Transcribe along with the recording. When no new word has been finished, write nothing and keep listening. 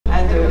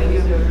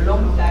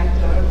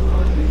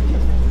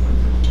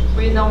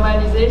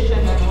renormalization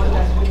and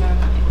rotational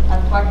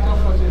attractor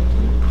for the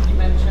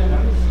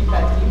two-dimensional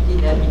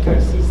dissipative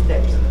dynamical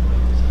systems.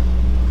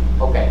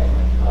 Okay,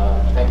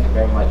 thank you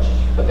very much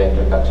for the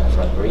introduction,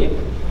 Marguerite.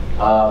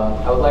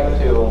 I would like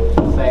to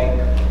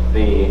thank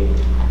the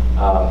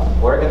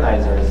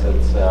organizers.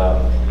 It's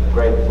a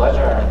great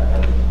pleasure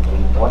and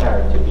an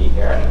honor to be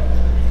here.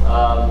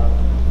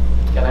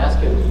 Can I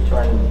ask you to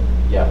turn?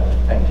 Yeah,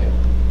 thank you.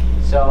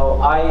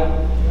 So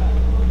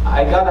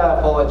I gotta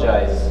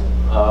apologize.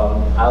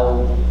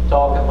 I'll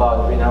talk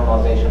about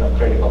renormalization of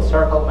critical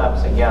circle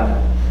maps again.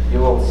 You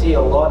will see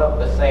a lot of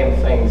the same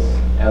things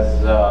as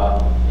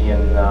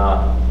in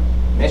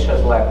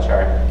Misha's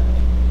lecture,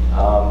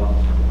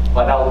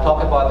 but I'll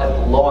talk about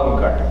it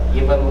longer,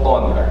 even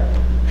longer.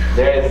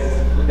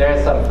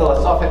 There's some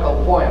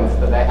philosophical points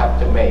that I have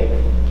to make.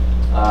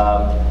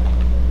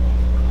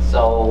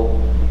 So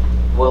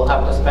we'll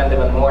have to spend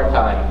even more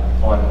time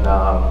on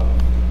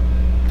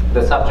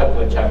the subject,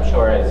 which I'm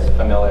sure is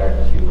familiar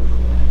to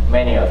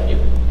many of you.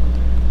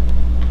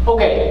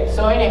 Okay,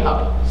 so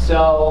anyhow,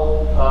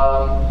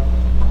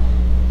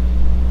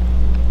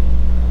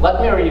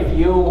 let me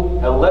review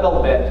a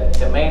little bit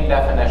the main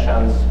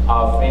definitions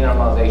of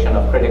renormalization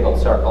of critical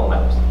circle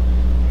maps.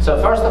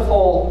 So first of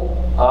all,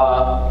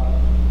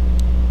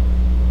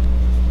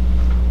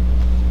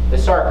 the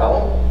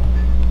circle.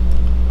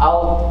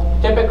 I'll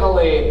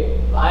typically,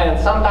 and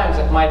sometimes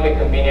it might be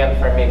convenient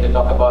for me to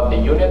talk about the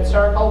unit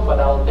circle, but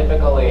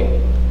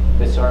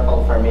the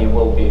circle for me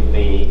will be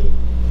the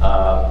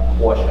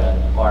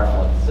quotient R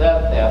mod Z,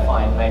 the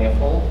affine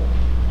manifold.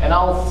 And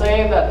I'll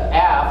say that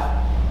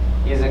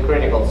F is a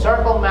critical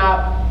circle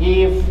map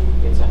if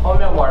it's a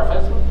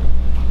homeomorphism,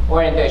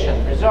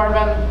 orientation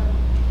preserving,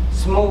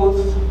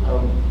 smooth,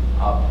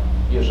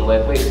 usually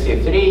at least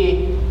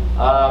C3,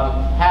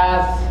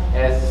 has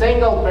a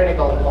single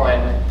critical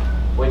point,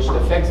 which to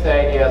fix the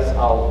ideas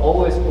I'll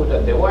always put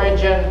at the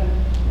origin,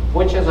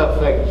 which is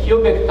of a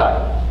cubic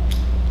type.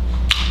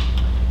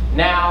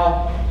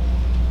 Now,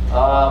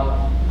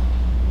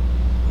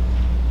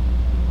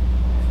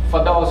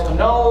 for those who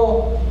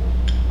know,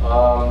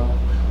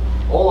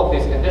 all of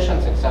these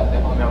conditions except the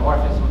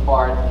homeomorphism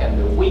part can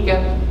be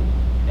weakened,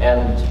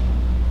 and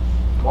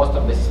most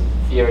of this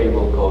theory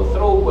will go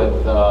through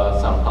with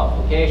some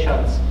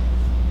complications.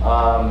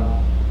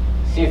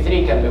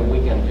 C3 can be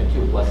weakened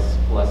to 2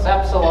 plus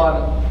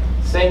epsilon.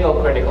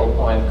 Single critical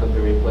point could be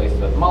replaced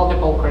with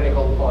multiple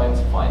critical points,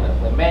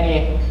 finitely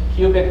many.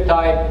 Cubic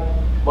type,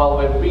 well,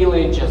 we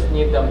really just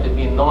need them to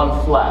be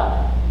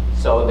non-flat.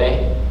 So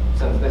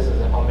since this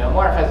is a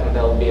homeomorphism,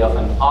 they'll be of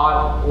an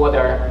odd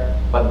order,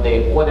 but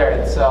the order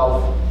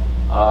itself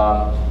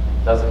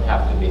doesn't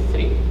have to be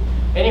 3.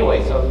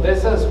 Anyway, so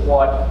this is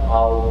what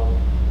I'll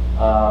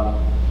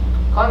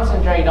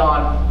concentrate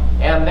on.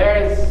 And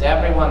there's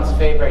everyone's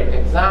favorite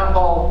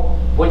example,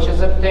 which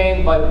is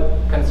obtained by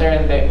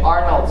considering the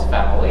Arnold's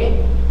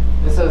family.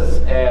 This is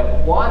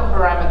a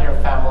one-parameter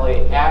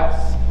family,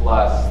 x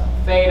plus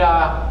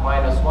theta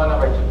minus 1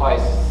 over 2 pi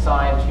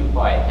sine 2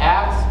 pi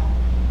x.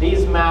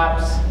 These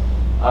maps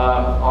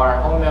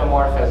are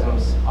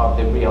homeomorphisms of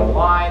the real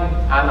line,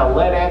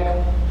 analytic,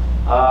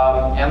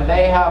 and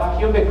they have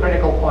cubic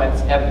critical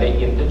points at the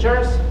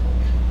integers.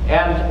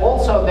 And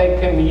also they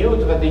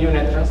commute with the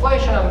unit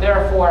translation, and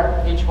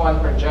therefore each one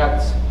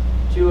projects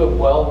to a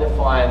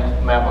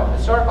well-defined map of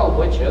the circle,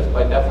 which is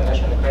by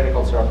definition a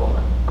critical circle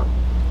map.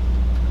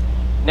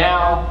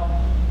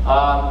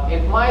 Now,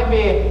 it might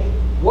be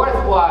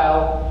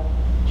worthwhile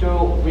to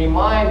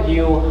remind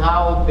you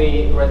how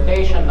the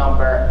rotation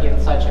number in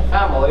such a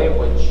family,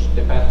 which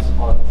depends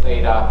on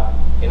theta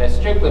in a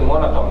strictly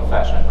monotone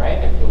fashion, right?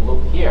 If you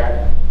look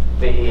here,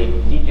 the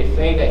dt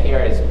theta here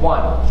is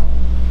 1.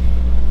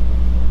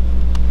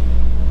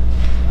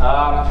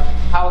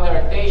 How the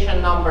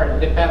rotation number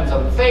depends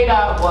on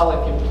theta? Well,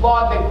 if you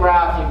plot the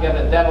graph, you get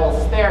a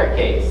devil's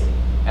staircase.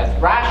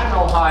 At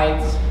rational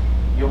heights,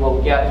 you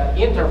will get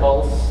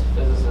intervals.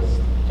 Physicists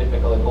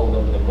typically call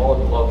them the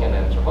mode-Loken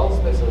intervals.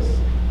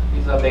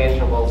 These are the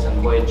intervals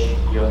in which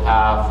you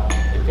have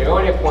the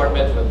periodic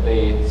orbit with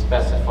the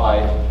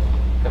specified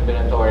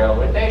combinatorial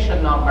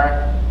rotation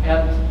number,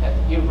 and at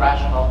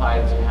irrational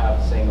heights, you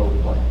have single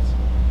points.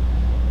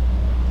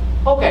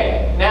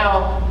 Okay,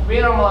 now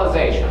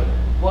renormalization.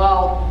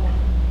 Well,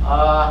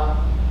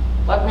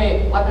 let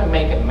me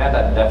make a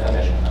meta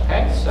definition.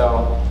 Okay,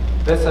 so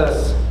this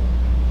is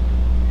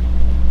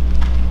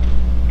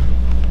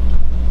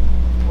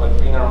what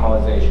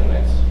renormalization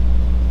is.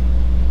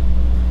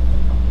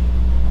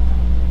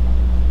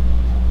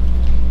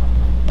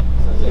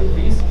 This is a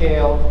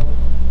V-scale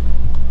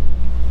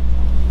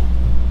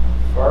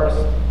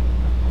first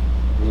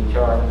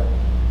return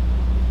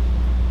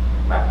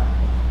map.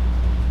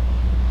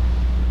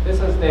 This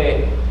is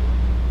the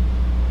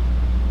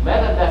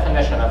meta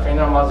definition of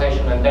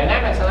renormalization in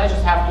dynamics, and I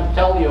just have to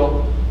tell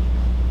you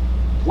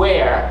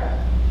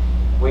where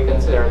we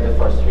consider the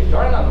first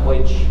return, on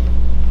which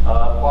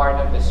part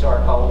of the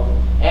circle,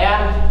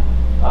 and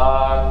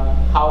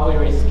how we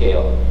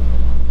rescale.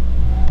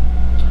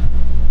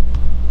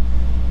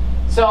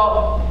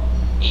 So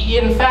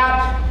In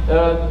fact,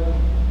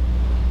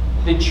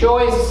 the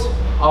choice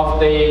of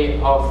the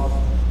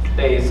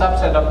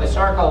subset of the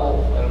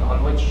circle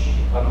on which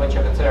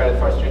you consider the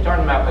first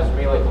return map is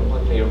really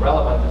completely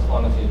irrelevant as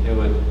long as you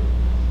do it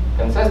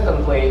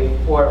consistently.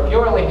 For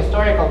purely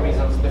historical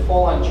reasons, the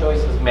following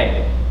choice is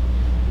made.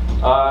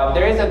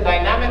 There is a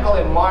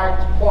dynamically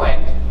marked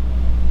point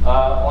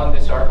on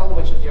the circle,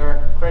 which is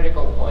your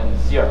critical point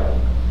 0.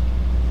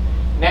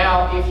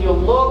 Now, if you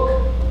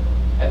look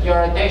at your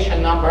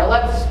rotation number,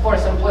 let's, for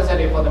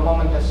simplicity for the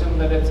moment, assume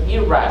that it's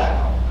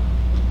irrational.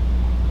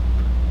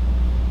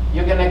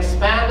 You can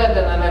expand it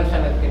in an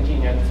infinite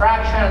continued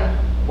fraction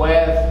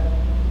with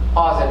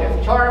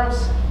positive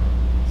terms.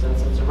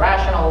 Since it's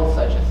irrational,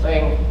 such a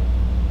thing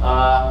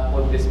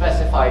would be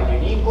specified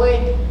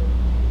uniquely.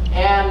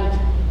 And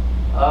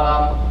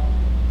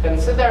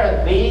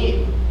consider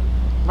the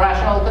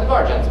rational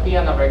convergence,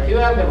 Pn over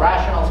Qn, the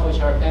rationals which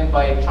are obtained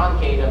by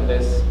truncating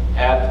this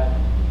at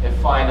a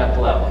finite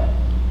level.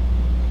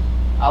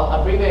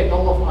 I'll abbreviate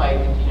all of my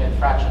continued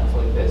fractions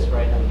like this,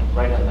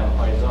 writing them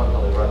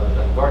horizontally rather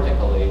than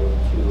vertically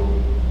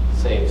to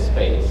save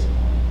space.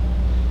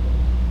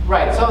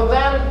 Right, so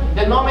then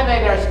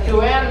denominators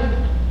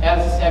Qn,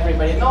 as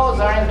everybody knows,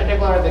 are in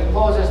particular the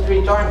closest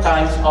return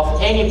times of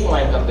any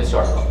point on the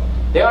circle.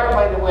 They are,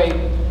 by the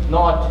way,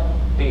 not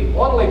the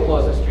only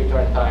closest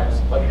return times,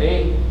 but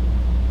they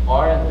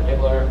are in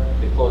particular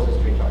the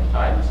closest return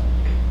times.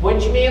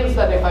 Which means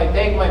that if I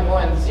take my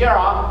point 0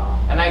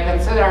 and I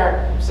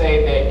consider,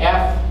 say, the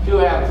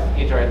fqnth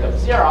iterative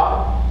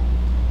 0,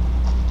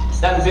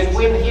 then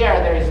between here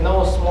there is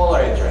no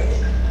smaller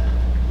iterative.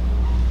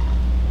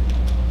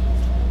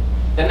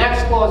 The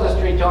next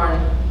closest return,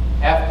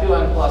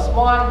 fqn plus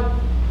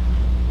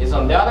 1, is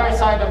on the other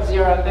side of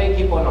 0, and they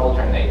keep on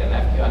alternating.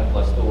 fqn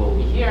plus 2 will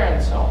be here,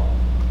 and so on.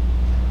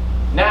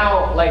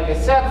 Now, like I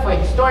said, for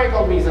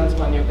historical reasons,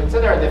 when you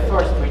consider the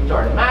first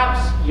return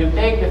maps, you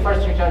take the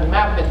first return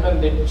map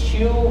between the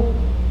two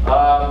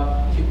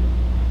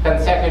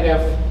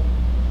consecutive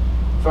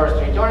first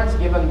returns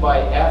given by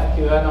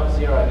fqn of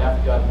 0 and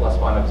fqn plus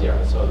 1 of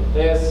 0. So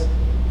this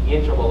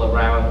interval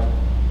around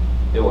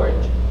the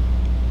origin.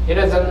 It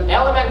is an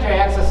elementary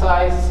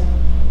exercise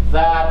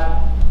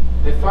that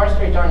the first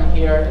return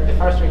here, the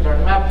first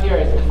return map here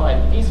is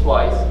defined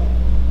piecewise,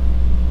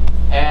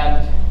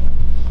 and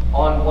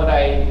on what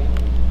I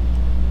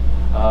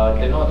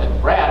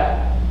denoted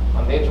red,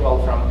 on the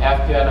interval from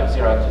fqn of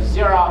 0 to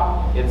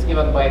 0, it's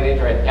given by the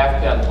iterate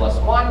fqn plus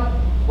 1,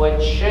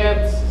 which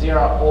shifts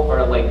 0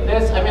 over like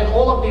this. I mean,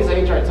 all of these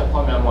iterates are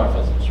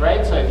homeomorphisms,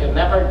 right? So if you've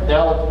never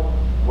dealt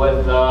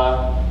with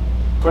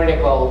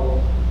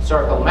critical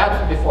circle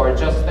maps before,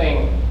 just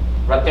think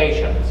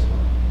rotations,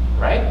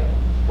 right?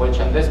 Which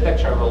in this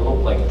picture will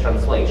look like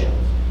translations.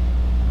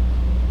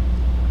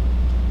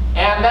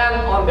 And then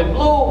on the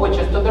blue, which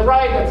is to the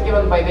right, it's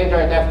given by the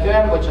iterate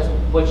fqn,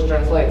 which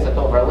translates it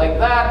over like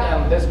that,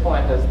 and this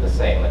point is the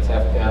same. It's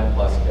fqn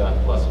plus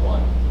qn plus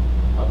 1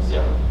 of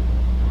 0.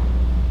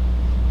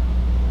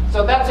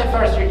 So that's a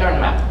first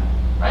return map,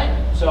 right?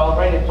 So I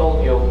already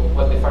told you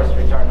what the first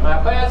return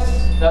map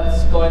is.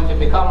 That's going to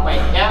become my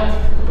nth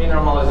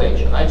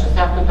renormalization. I just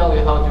have to tell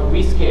you how to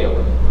rescale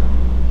it.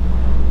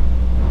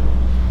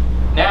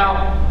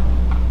 Now,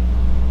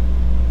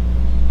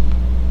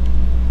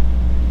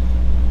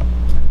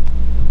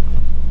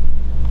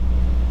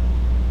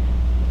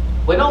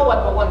 we know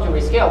what we want to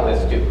rescale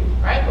this to,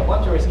 right? We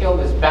want to rescale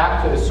this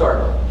back to the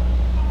circle.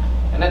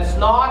 And it's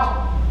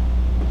not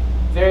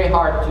very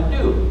hard to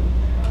do.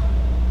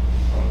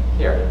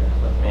 Here,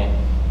 let me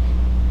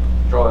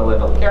draw a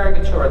little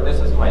caricature.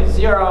 This is my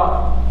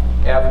 0,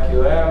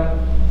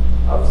 fqm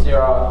of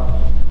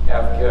 0,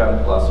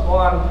 fqm plus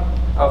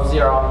 1 of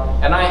 0.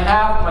 And I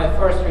have my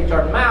first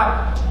return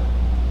map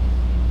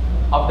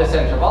of this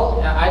interval.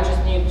 And I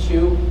just need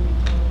to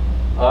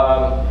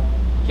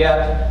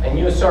get a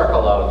new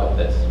circle out of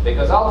this,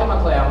 because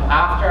ultimately I'm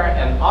after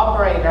an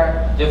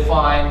operator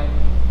defined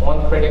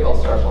on critical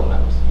circle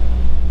maps.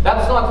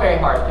 That's not very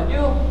hard to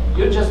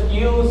do. You just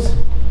use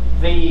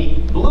the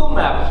blue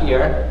map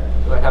here.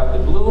 Do I have the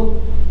blue?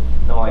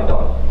 No, I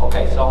don't.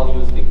 Okay, so I'll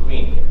use the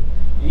green here.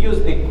 You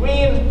use the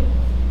green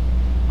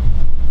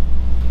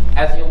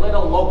as your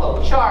little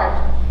local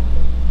chart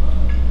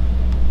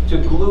to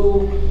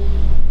glue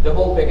the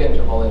whole big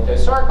interval into a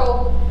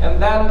circle,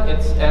 and then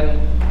it's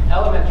an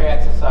elementary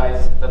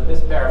exercise that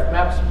this pair of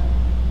maps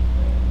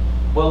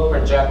will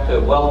project to a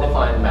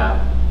well-defined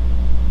map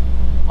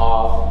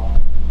of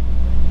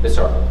the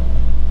circle.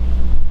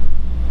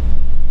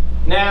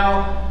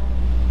 Now,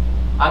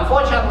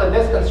 unfortunately,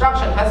 this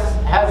construction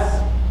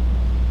has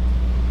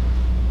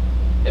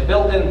a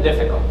built-in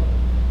difficulty.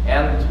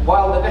 And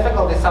while the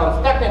difficulty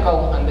sounds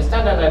technical,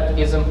 understanding it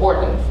is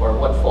important for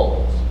what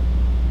follows.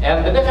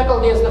 And the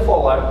difficulty is the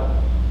following.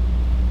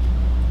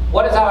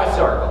 What is our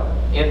circle?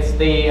 It's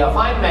the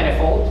affine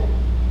manifold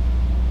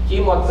T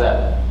mod Z.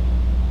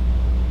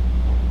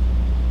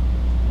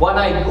 When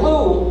I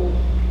glue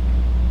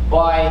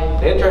by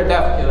the iterate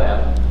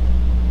fqn,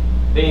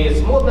 the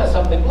smoothness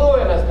of the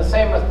gluing is the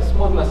same as the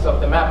smoothness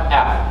of the map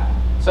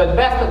F. So at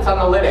best it's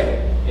analytic,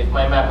 if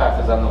my map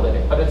F is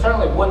analytic, but it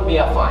certainly wouldn't be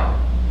affine.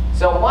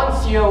 So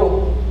once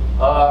you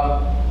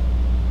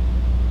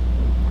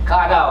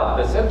cut out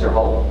this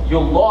interval, you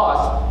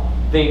lost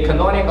the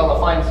canonical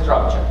affine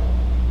structure.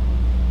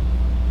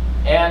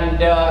 And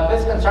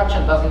this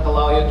construction doesn't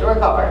allow you to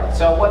recover it.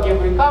 So what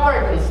you've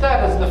recovered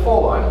instead is the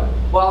following.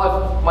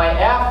 Well, if my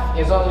F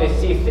is only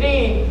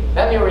C3,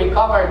 then you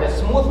recover the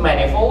smooth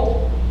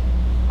manifold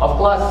of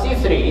class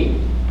C3,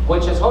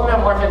 which is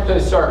homeomorphic to a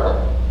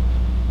circle.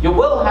 You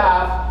will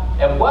have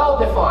a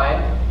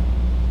well-defined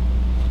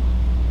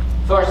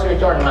first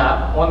return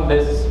map on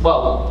this,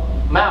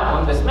 map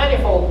on this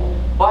manifold,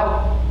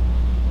 but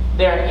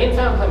there are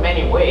infinitely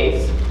many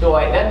ways to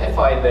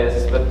identify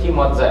this with T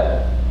mod Z.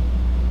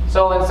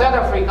 So instead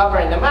of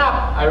recovering the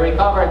map, I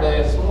recover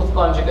the smooth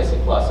conjugacy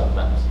class of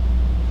maps.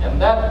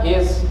 And that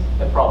is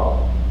a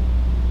problem.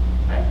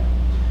 Right?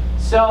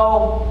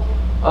 So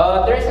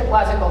there is a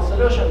classical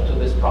solution to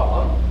this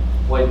problem,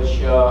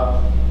 which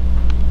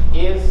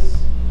is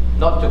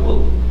not to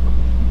glue.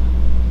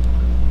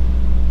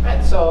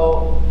 Right?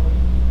 So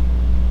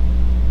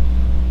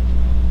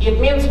it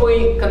means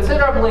we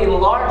considerably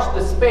enlarge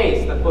the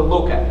space that we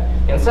look at.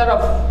 Instead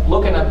of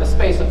looking at the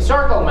space of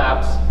circle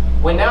maps,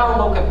 we now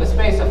look at the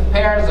space of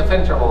pairs of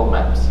interval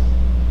maps.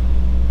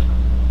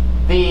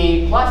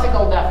 The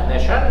classical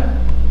definition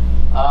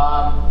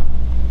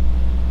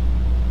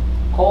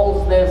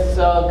calls this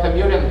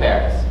commuting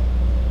pairs.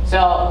 So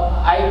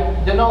I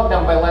denote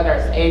them by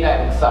letters eta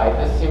and psi.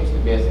 This seems to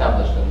be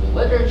established in the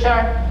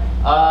literature.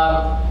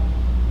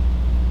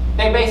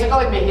 They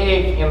basically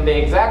behave in the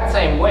exact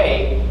same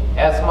way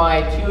as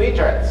my two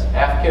iterates,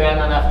 fqn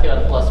and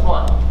fqn plus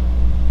 1.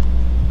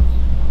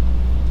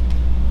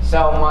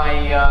 So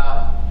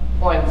my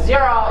point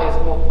 0 is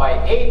moved by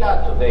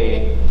eta to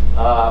the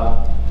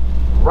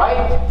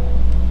right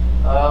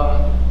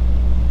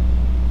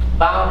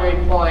boundary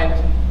point,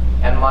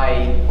 and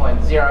my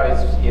point 0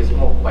 is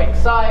moved by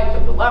psi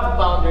to the left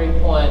boundary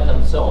point,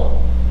 and so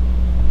on.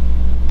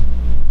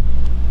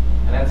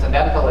 And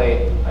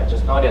incidentally, I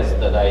just noticed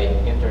that I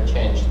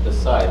interchanged the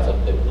sides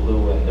of the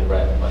blue and the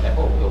red, but I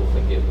hope you'll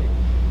forgive me.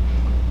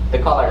 The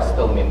colors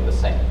still mean the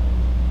same.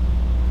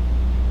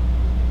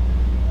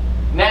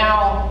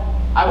 Now,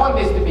 I want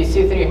these to be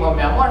C3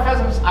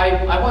 homeomorphisms.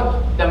 I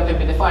want them to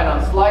be defined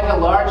on slightly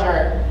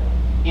larger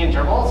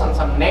intervals and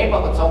some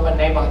neighborhoods, open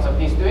neighborhoods of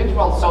these two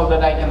intervals, so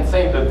that I can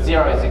say that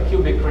 0 is a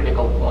cubic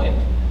critical point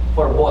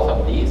for both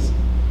of these.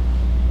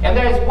 And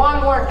there is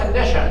one more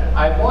condition.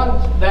 I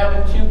want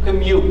them to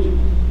commute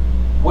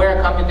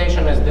where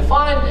commutation is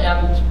defined.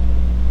 And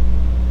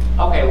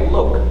okay,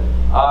 look,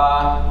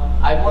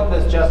 I want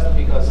this just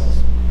because,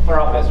 for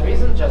obvious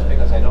reasons, just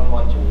because I don't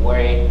want to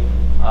worry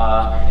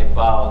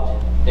about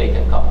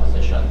taking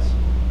compositions,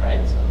 right?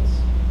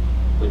 Since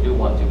we do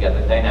want to get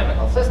a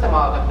dynamical system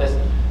out of this.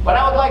 But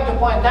I would like to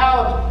point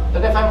out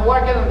that if I'm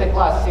working in the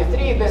class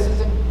C3, this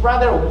is a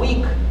rather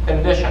weak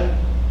condition.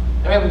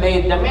 I mean,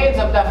 the domains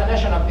of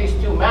definition of these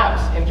two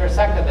maps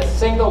intersect at a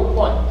single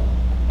point,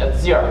 at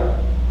 0.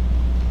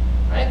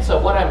 Right? So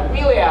what I'm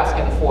really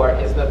asking for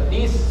is that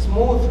these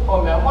smooth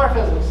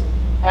homeomorphisms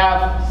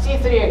have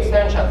C3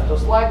 extensions to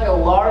slightly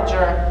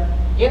larger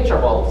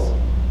intervals,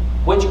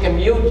 which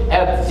commute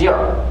at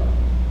 0.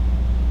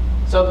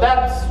 So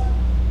that's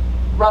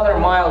rather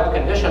mild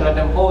condition. It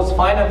imposes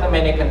finitely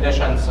many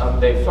conditions on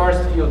the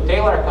first few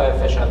Taylor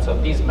coefficients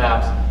of these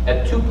maps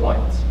at 2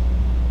 points.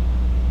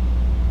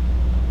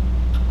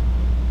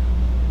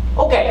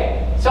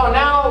 Okay, so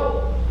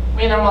now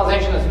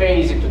renormalization is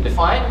very easy to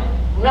define.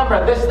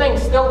 Remember, this thing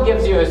still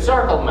gives you a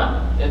circle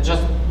map. It's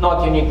just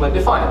not uniquely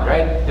defined,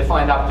 right?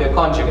 Defined up to a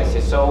conjugacy.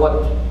 So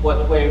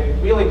what we're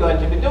really going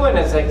to be doing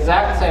is the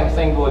exact same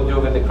thing we would do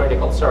with the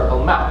critical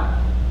circle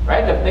map,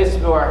 right? If this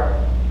were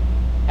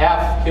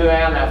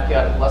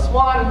fqn plus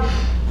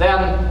 1,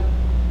 then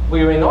we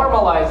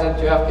renormalize it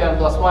to fqn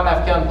plus 1,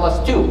 fqn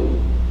plus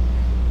 2.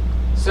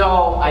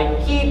 So I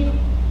keep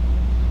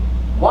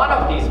one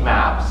of these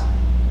maps.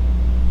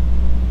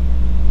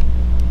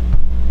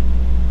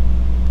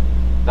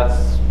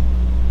 That's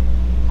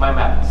my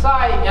map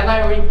psi, and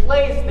I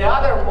replace the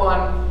other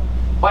one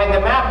by the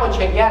map which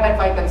I get if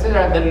I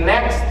consider the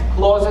next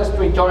closest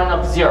return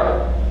of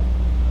 0.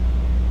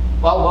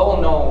 Well, we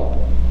all know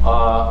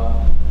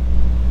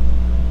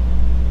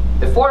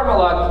the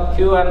formula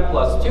qn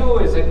plus 2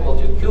 is equal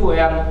to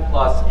qn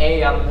plus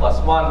an plus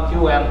 1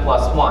 qn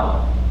plus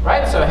 1.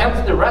 Right? So hence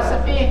the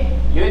recipe,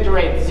 you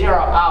iterate 0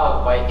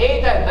 out by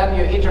eta, and then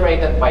you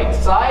iterate it by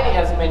psi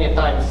as many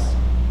times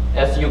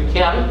as you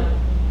can,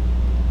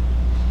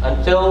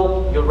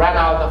 until you run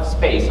out of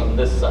space on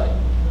this side.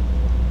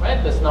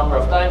 Right? This number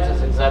of times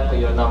is exactly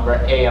your number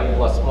an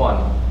plus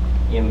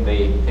 1 in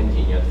the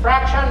continued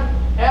fraction,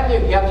 and you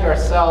get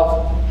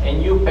yourself a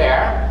new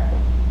pair,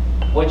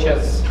 which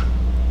is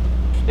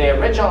the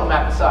original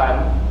map psi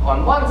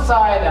on one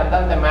side, and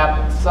then the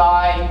map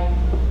psi,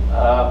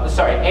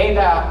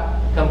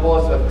 eta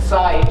composed with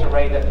psi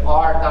iterated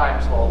r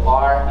times, well,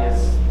 r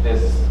is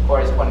this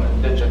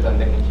corresponding digit in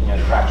the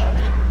continued fraction.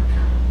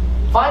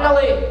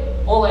 Finally,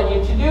 all I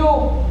need to do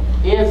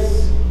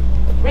is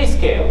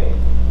rescale.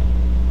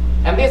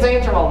 And these are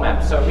interval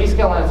maps, so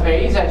rescaling is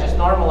very easy. I just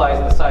normalize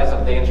the size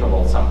of the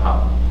interval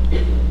somehow.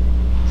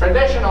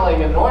 Traditionally,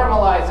 you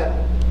normalize it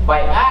by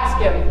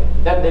asking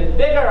that the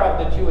bigger of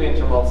the two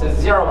intervals is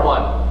 0,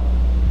 1,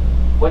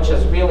 which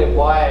is really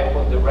why I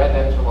put the red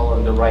interval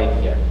on the right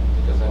here,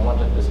 because I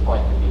wanted this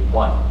point to be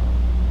 1.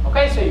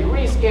 Okay, so you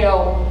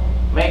rescale,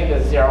 make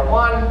this 0,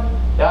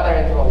 1, the other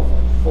interval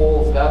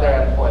falls, the other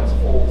endpoints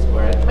falls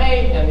where it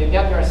may, and you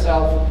get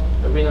yourself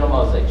a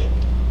renormalization.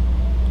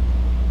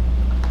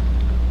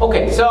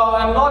 Okay, so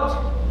I'm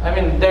not, I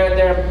mean,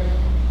 there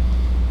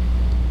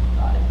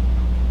are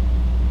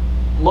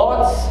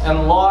lots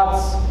and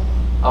lots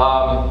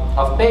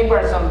of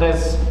papers on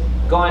this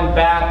going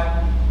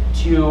back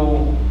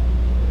to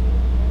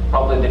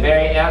probably the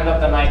very end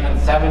of the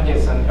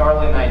 1970s and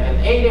early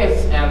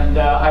 1980s, and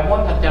I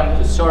wanted them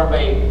to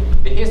survey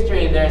the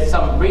history. There's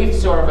some brief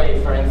survey,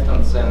 for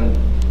instance, in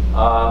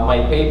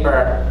my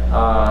paper,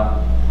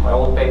 my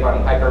old paper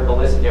on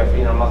hyperbolicity of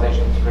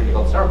renormalization to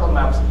critical circle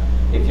maps,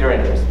 if you're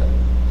interested.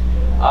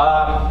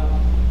 I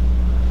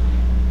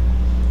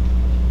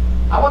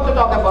want to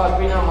talk about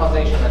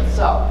renormalization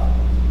itself.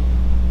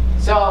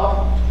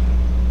 So,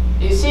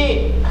 you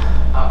see,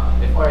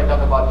 before I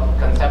talk about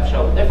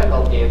conceptual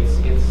difficulty, it's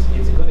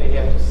a good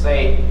idea to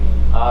say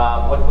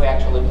what we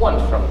actually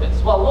want from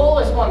this. Well, we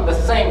always want the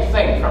same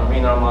thing from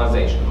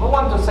renormalization. We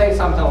want to say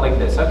something like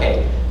this.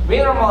 Okay,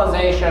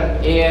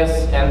 renormalization is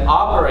an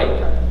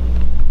operator.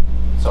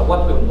 So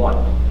what we want?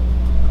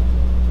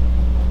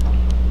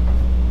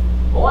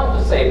 We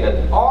want to say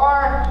that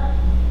R,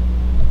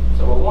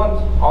 so we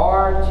want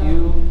R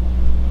to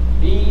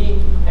be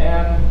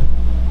an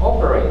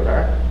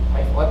operator.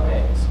 Let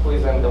me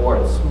squeeze in the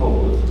word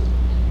smooth,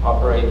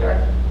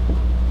 operator,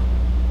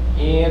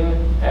 in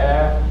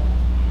a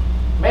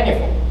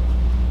manifold.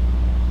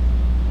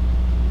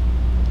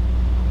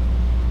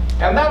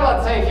 And then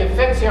let's say if you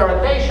fix your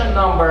rotation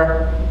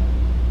number,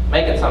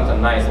 make it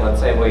something nice.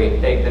 Let's say we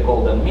take the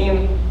golden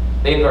mean,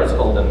 the inverse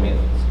golden mean,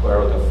 square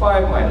root of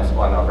 5 minus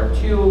 1 over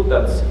 2.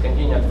 That's a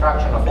continued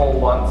fraction of all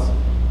ones.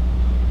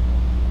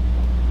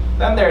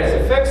 Then there is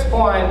a fixed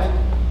point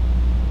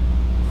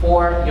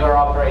for your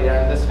operator,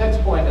 and this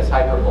fixed point is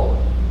hyperbolic.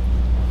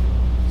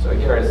 So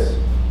here is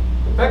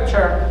the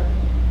picture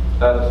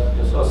that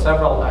you saw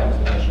several times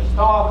in Mish's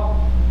talk.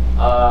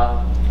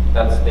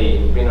 That's the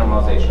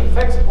renormalization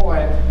fixed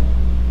point.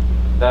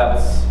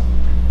 That's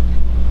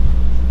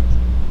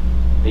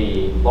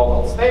the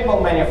local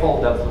stable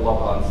manifold. That's the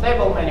local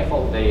unstable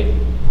manifold. The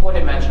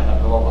co-dimension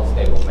of the local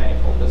stable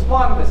manifold is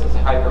 1. This is a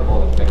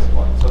hyperbolic fixed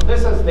point. So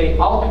this is the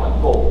ultimate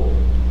goal.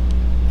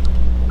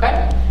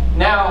 Okay?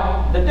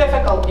 Now, the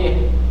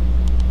difficulty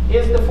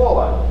is the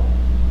following.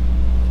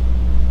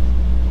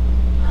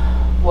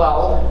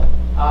 Well,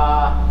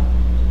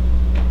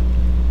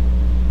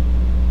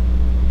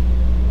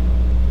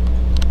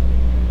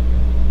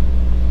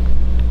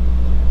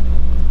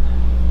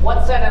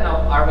 what setting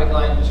are we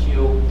going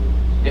to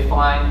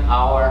define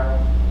our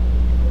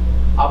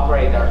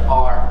operator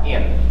R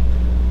in?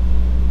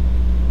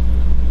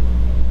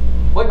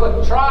 We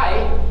could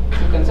try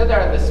to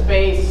consider the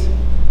space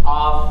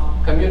of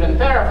commuting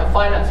pair of a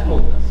finite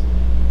smoothness,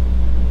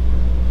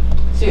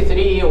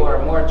 C3, or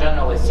more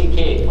generally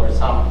CK for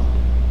some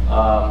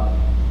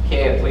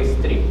K at least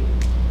 3.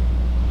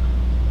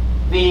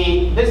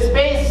 This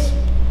space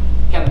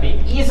can be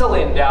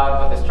easily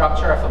endowed with the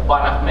structure of a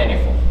Banach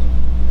manifold.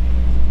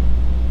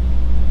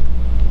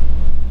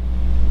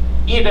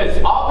 It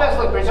is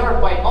obviously preserved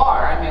by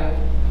R. I mean,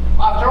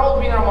 after all,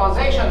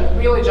 renormalization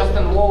really just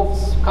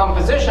involves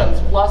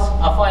compositions plus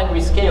affine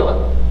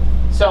rescaling.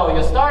 So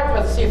you start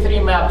with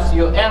C3 maps,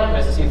 you end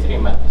with C3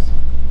 maps.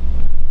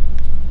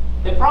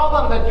 The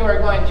problem that you are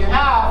going to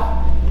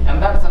have, and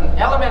that's an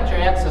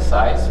elementary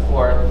exercise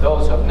for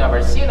those who have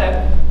never seen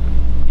it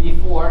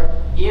before,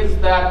 is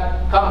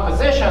that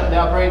composition, the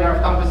operator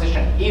of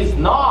composition, is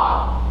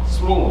not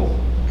smooth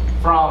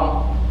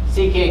from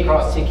CK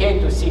cross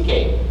CK to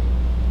CK.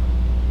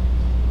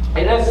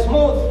 It is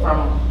smooth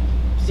from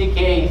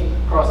CK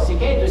cross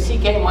CK to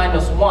CK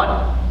minus 1.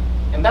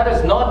 And that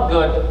is not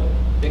good,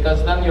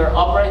 because then your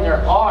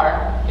operator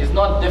R is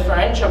not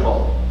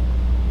differentiable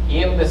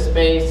in the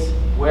space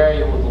where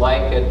you would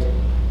like to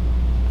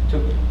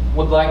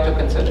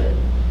consider it,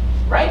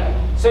 right?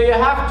 So you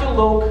have to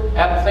look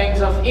at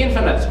things of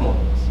infinite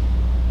smoothness.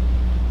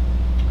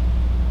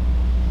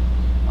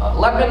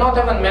 Let me not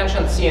even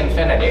mention C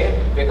infinity,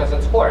 because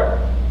it's horrible.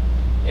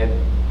 It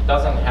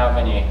doesn't have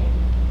any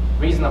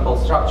reasonable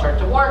structure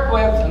to work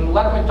with, and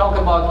let me talk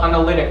about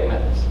analytic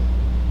maps.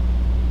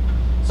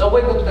 So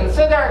we could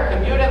consider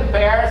commuting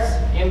pairs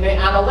in the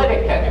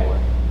analytic category.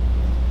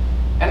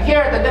 And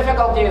here the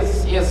difficulty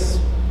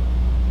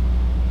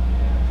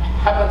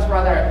happens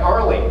rather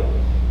early.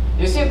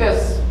 You see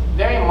this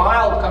very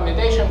mild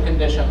commutation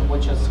condition,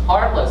 which is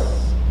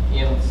heartless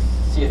in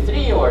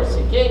C3 or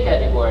CK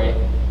category,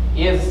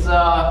 is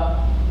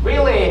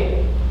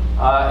really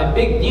a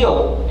big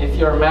deal if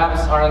your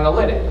maps are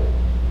analytic.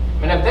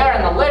 I mean, if they're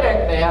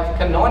analytic, they have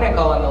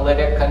canonical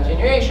analytic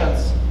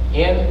continuations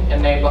in a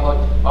neighborhood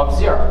of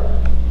 0,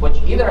 which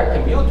either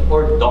commute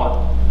or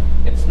don't.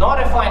 It's not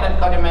a finite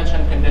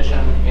codimension condition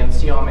in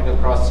C omega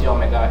cross C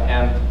omega,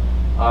 and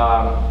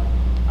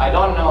I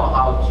don't know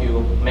how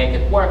to make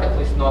it work, at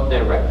least not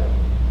directly.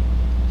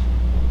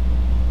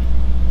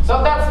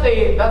 So that's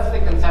the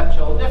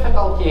conceptual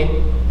difficulty,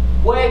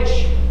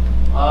 which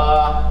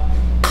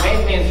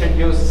made me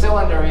introduce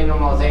cylinder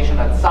renormalization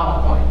at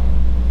some point.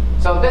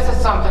 So this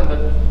is something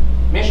that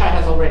Misha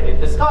has already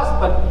discussed,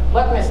 but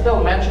let me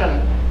still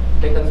mention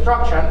the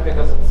construction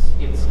because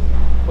it's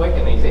quick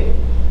and easy.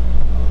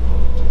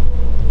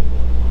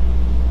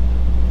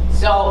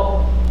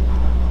 So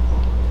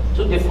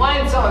to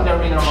define cylinder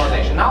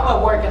renormalization, now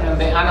we're working in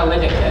the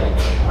analytic heading,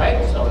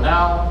 right? So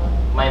now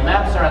my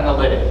maps are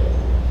analytic.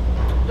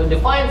 To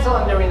define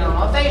cylinder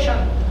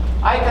renormalization,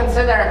 I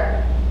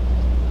consider,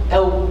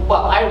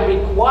 well, I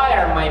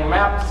require my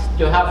maps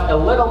to have a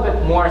little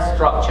bit more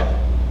structure.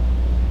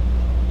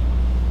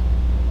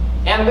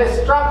 And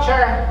this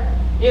structure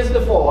is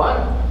the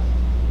following.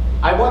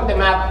 I want the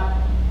map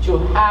to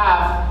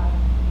have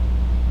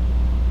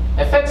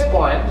a fixed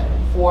point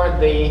for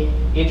the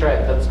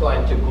iterate that's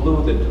going to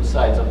glue the two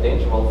sides of the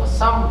interval. For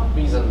some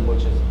reason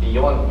which is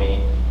beyond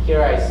me,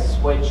 here I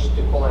switched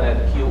to calling it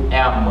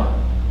QM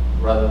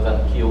rather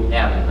than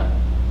QN.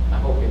 I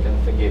hope you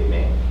can forgive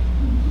me.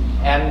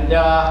 And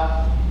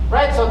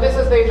right, so this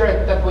is the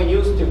iterate that we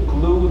use to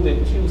glue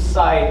the two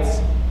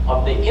sides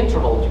of the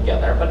interval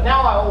together. But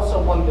now I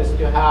also want this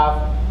to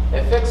have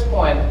a fixed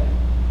point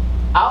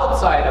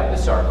outside of the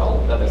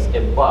circle, that is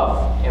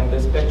above in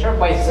this picture.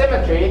 By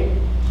symmetry,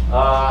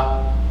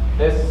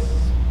 this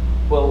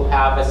will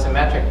have a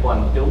symmetric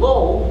one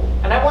below,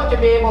 and I want to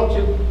be able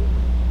to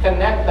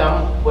connect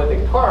them with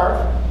a curve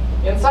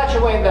in such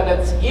a way that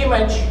its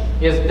image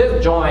is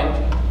disjoint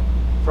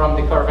from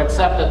the curve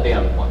except at the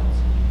endpoints.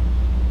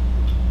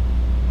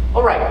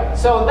 All right,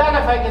 so then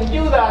if I can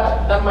do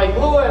that, then my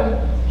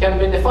gluing can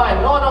be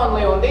defined not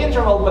only on the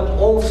interval, but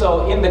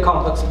also in the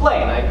complex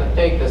plane. I could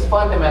take this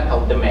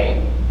fundamental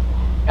domain,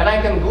 and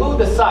I can glue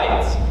the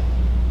sides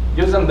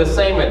using the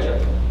same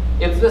iterate.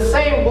 It's the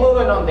same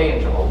gluing on the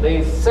interval,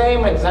 the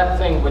same exact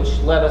thing which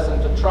led us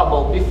into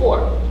trouble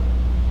before.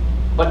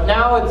 But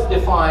now it's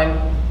defined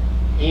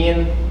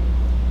in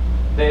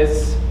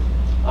this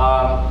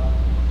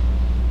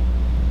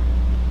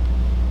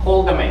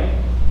whole domain.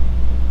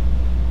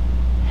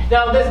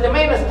 Now this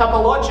domain is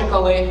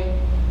topologically,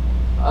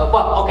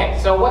 well, okay,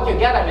 so what you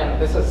get, I mean,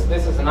 this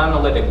is an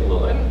analytic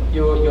gluing.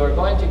 You're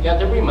going to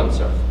get a Riemann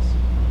surface.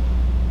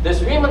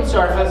 This Riemann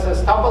surface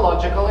is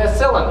topologically a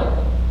cylinder.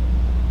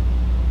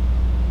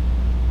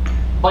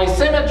 By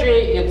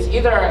symmetry, it's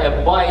either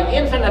a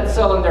bi-infinite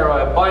cylinder or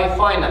a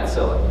bi-finite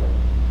cylinder.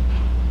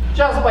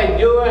 Just by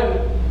doing,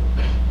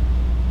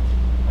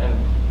 and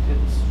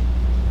it's,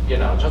 you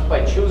know, just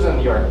by choosing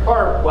your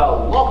curve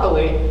well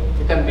locally,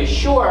 you can be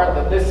sure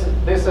that this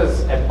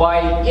is a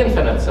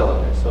bi-infinite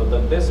cylinder, so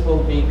that this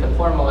will be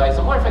conformally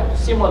isomorphic to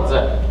C mod Z.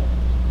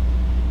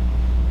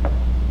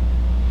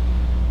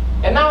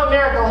 And now a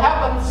miracle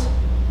happens.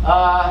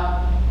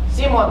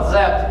 C mod Z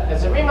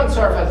as a Riemann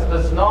surface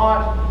does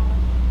not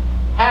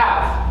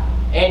have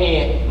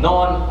any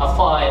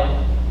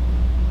non-affine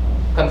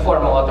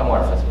conformal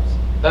automorphisms.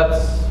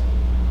 That's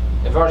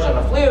a version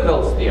of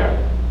Liouville's theorem.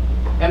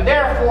 And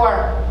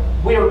therefore,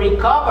 we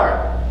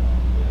recover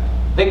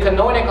the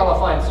canonical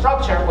affine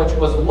structure, which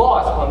was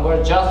lost when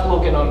we're just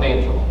looking on the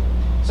interval.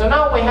 So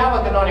now we have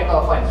a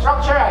canonical affine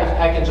structure.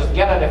 I can just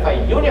get it if I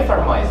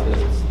uniformize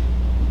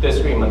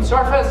this Riemann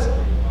surface.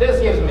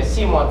 This gives me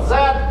C mod Z.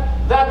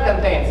 That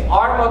contains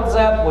R mod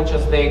Z, which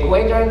is the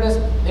equator in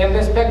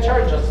this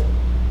picture.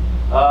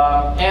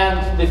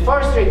 And the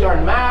first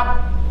return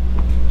map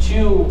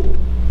to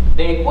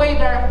the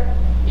equator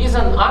is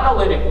an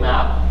analytic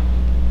map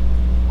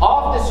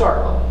of the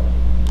circle,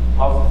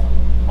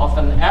 of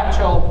an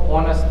actual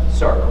honest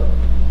circle.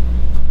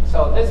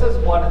 So this is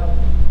what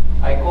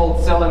I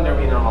call cylinder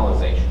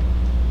renormalization.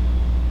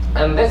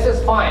 And this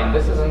is fine.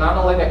 This is an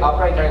analytic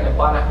operator in the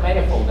Banach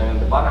manifold.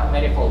 And the Banach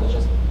manifold is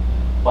just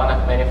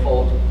Banach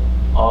manifold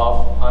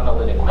of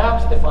analytic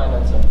maps defined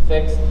on some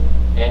fixed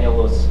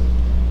annulus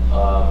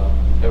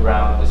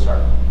around the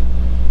circle.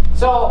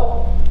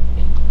 So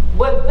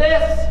with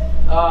this,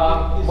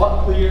 is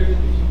it clear that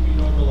if you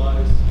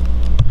renormalize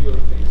your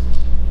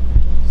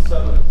fixed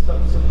cylinder,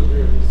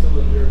 the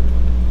cylinder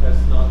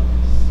has not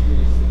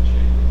seriously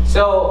changed?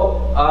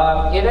 So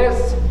it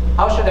is,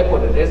 how should I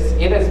put it?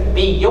 It is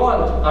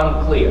beyond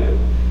unclear.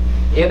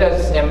 It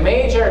is a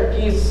major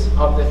piece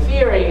of the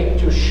theory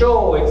to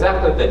show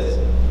exactly this.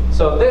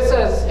 So this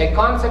is a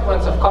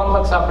consequence of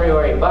complex a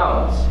priori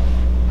bounds,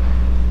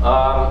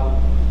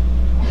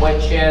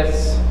 which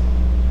is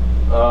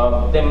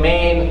the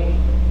main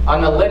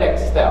analytic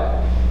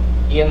step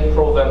in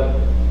proving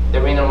the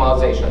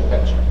renormalization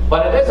picture.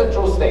 But it is a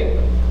true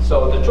statement.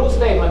 So the true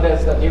statement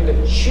is that you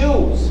could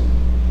choose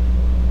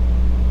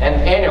an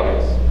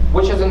annulus,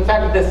 which is in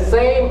fact the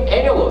same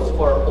annulus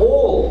for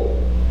all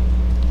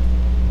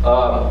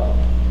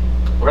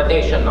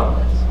rotation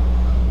numbers,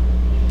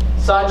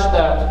 such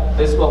that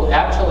this will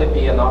actually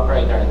be an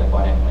operator in the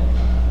conic menu.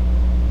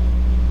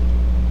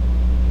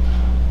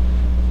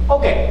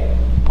 Okay,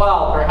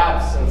 well,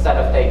 perhaps instead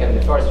of taking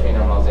the first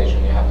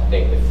renormalization, you have to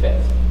take the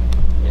fifth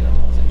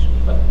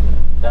renormalization, but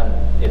then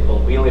it will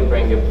really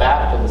bring you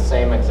back to the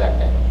same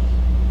exact image.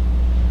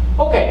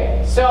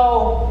 Okay,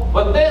 so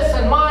with this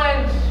in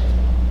mind,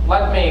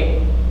 let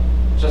me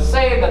just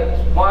say that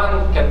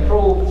one can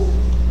prove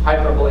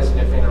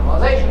hyperbolicity of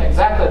renormalization.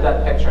 Exactly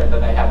that picture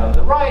that I have on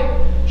the right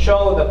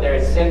show that there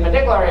is, in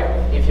particular,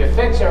 if you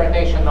fix your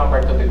rotation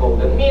number to the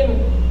golden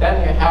mean,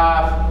 then you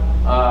have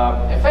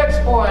a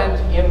fixed point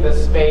in the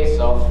space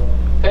of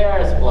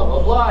pairs, blah,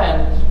 blah, blah,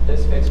 and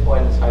this fixed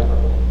point is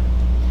hyperbolic.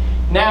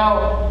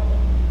 Now,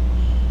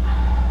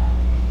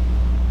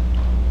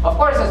 of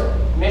course,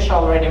 as Misha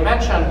already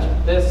mentioned,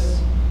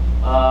 this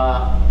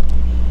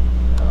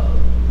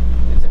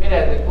it's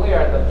immediately clear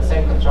that the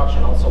same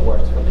construction also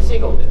works for the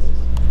Siegel disks.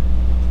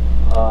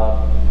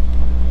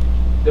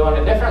 The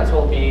only difference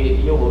will be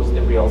you lose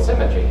the real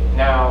symmetry.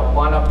 Now,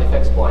 one of the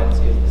fixed points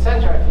is the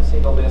center of the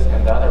Siegel disk,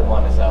 and the other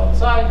one is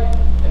outside,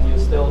 and you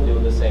still do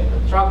the same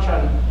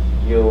construction.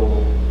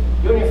 You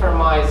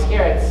uniformize.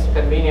 Here it's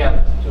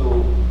convenient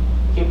to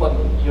keep on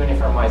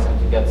uniformizing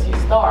to get C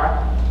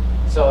star,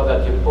 so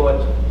that you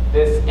put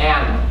this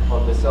end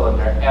of the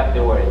cylinder at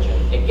the origin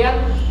again,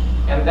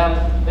 and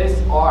then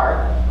this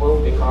R will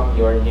become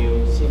your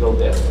new Siegel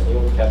disk, and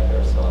you'll get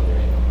your cylinder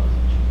renormalization.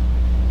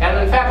 And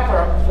in fact,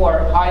 for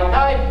high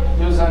type,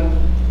 using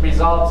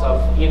results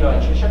of Ino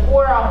and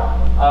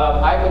Shishikura,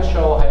 I could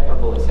show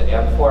hyperbolicity.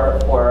 And for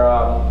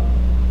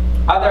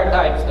other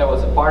types, there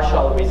was a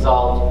partial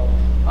result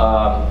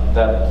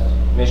that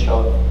Misha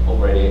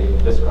already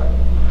described.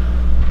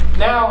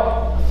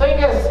 Now, the thing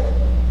is,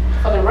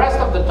 for the rest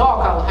of the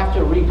talk, I'll have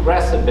to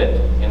regress a bit,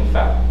 in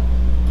fact.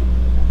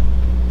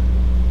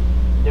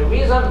 The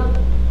reason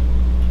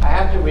I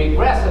have to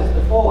regress is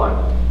the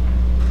following.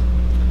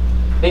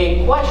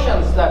 The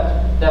questions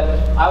that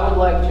I would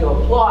like to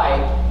apply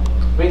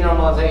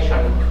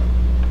renormalization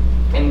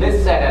in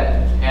this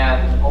setting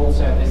and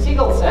also in the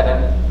Siegel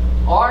setting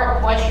are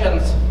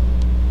questions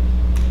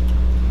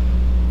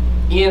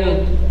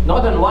in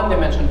not in one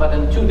dimension, but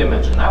in two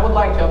dimension. I would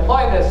like to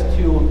apply this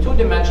to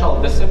two-dimensional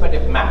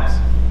dissipative maps.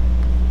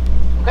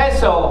 Okay,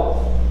 so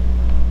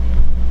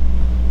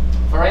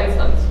for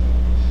instance,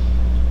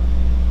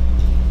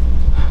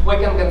 we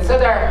can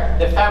consider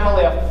the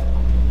family of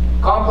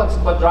complex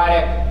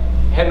quadratic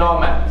Renault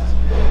maps.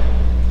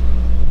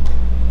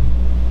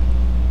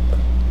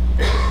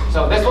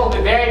 So this will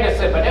be very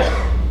dissipative.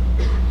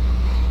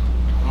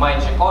 My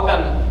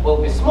Jacobian will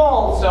be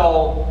small,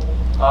 so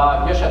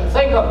you should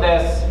think of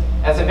this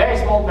as a very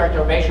small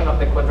perturbation of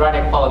the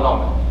quadratic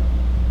polynomial,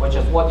 which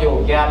is what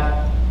you'll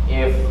get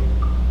if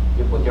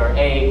you put your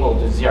A equal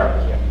to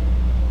 0 here.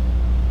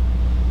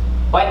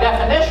 By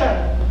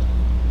definition,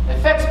 the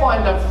fixed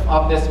point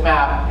of this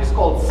map is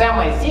called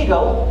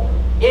semi-Siegel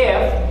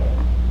if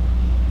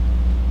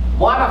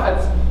one of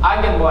its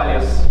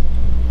eigenvalues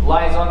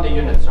lies on the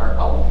unit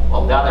circle.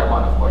 Well, the other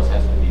one, of course,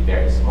 has to be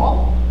very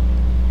small.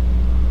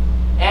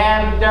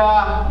 And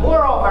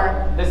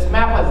moreover, this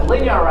map is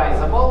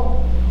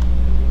linearizable,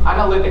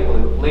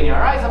 analytically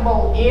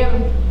linearizable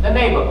in the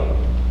neighborhood.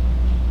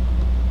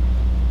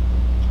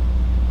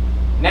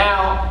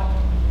 Now,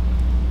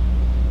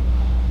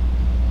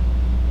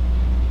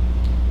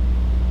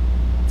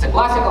 it's a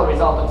classical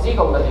result of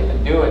Siegel that you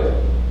can do it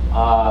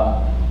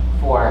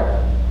for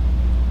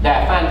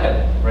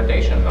Diophantine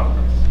rotation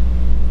numbers.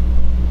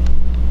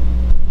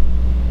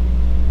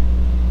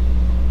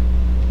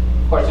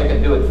 Of course, you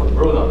can do it for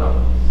Bruno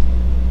numbers.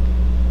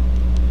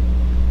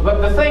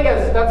 But the thing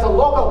is, that's a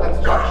local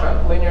construction.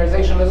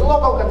 Linearization is a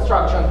local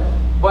construction.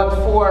 But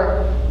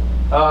for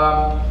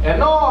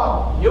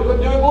NO, you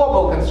could do a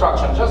global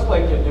construction, just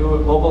like you do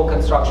a global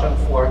construction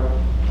for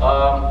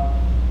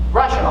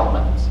rational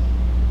maps.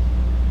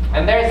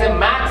 And there's a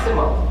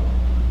maximal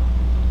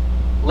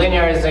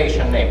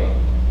linearization neighborhood.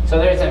 So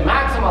there's a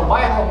maximal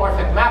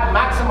biholomorphic map,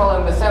 maximal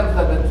in the sense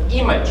that its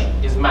image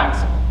is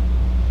maximal.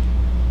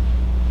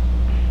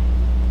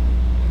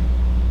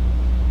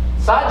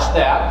 Such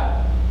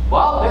that,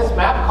 well, this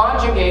map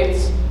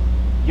conjugates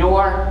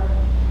your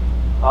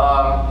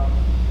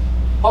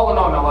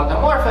polynomial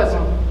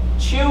automorphism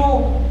to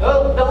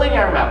the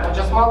linear map, which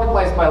just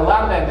multiplies by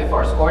lambda in the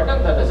first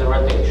coordinate, that is a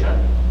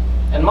rotation,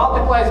 and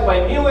multiplies by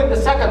mu in the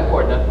second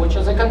coordinate, which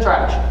is a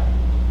contraction.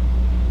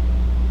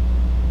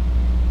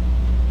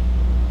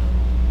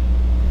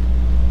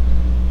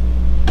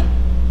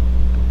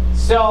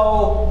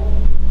 So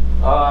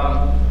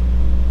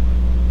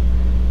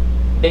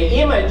the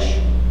image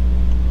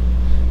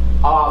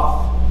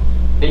of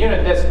the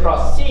unit disk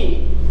cross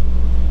C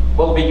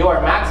will be your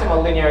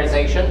maximal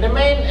linearization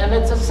domain, and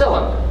it's a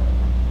cylinder.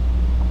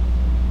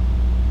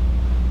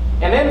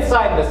 And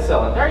inside the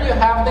cylinder, you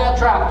have the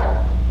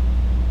attractor,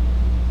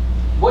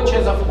 which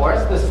is, of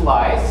course, the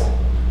slice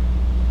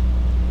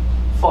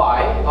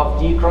phi of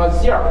D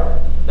cross 0.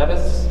 That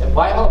is a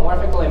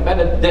biholomorphically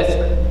embedded disk,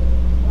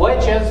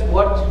 which is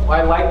what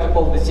I like to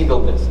call the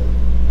Siegel disk.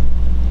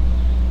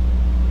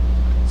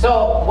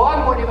 So one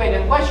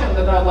motivating question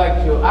that I'd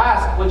like to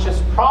ask, which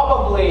is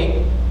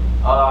probably,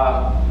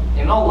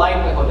 in all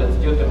likelihood, it's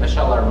due to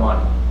Michel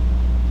Armani,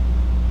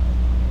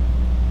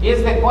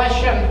 is the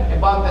question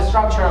about the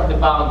structure of the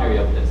boundary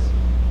of this.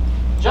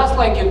 Just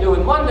like you do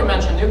in one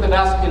dimension, you could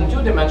ask in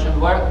two dimensions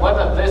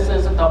whether this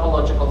is a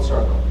topological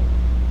circle.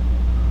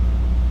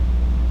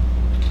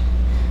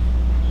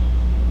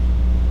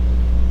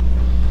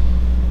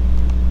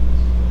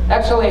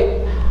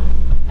 Actually,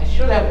 I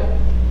should have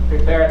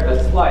prepared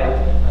the slide,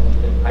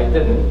 and I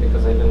didn't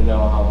because I didn't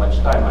know how much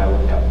time I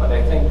would have, but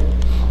I think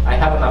I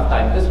have enough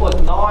time. This was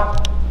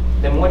not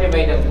the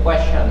motivating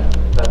question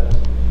that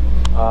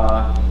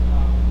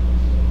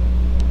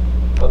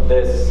put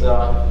this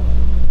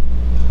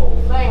whole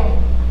thing.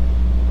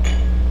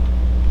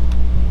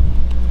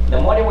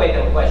 The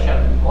motivating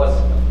question was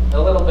a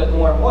little bit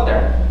more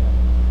modern.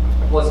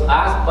 It was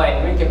asked by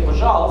Enrique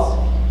Pujals.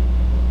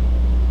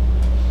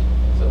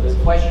 So this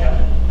question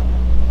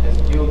is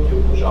due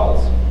to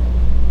Pujals.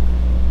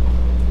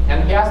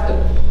 And he asked it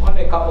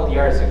only a couple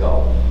years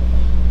ago.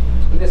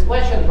 And this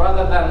question,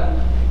 rather than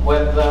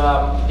with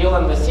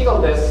dealing with Siegel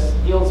disk,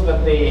 deals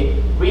with the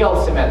real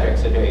symmetric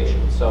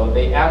situation. So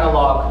the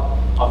analog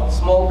of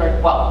small,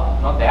 well,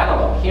 not the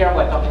analog. Here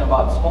we're talking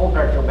about small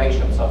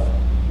perturbations of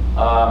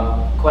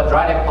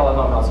quadratic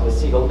polynomials with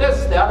Siegel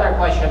disk. The other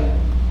question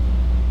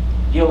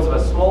deals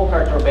with small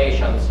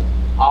perturbations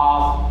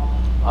of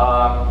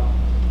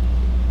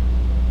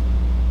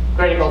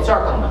critical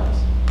circle maps.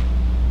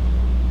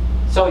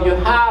 So you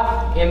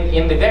have,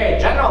 in the very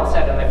general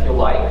setting, if you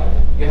like,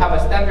 you have a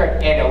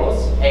standard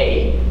annulus,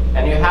 A,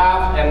 and you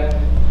have a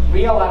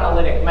real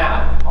analytic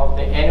map of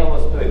the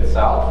annulus to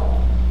itself.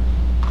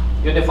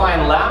 You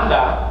define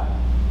lambda,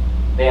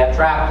 the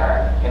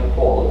attractor, in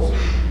quotes,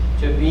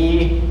 to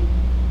be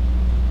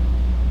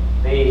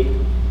the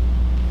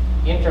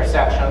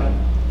intersection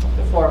of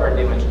the forward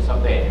images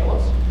of the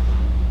annulus.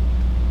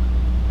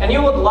 And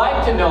you would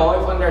like to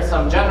know if under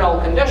some general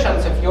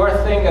conditions, if your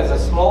thing is a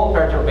small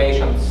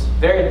perturbations,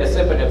 very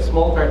dissipative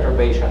small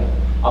perturbation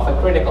of a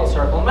critical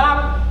circle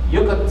map,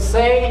 you could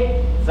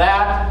say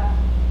that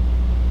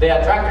the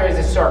attractor is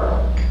a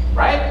circle,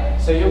 right?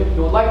 So you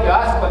would like to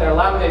ask whether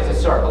lambda is a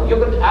circle. You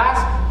could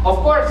ask, of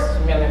course, I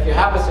mean, if you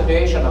have a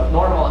situation of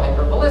normal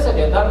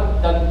hyperbolicity,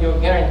 then you're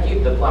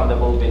guaranteed that lambda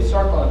will be a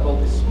circle and will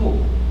be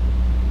smooth.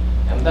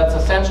 And that's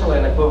essentially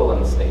an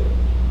equivalent state.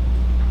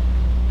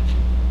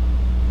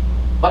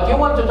 But you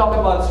want to talk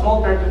about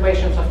small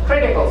perturbations of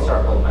critical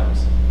circle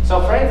maps. So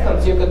for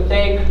instance, you could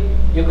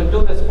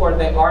do this for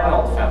the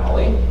Arnold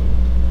family.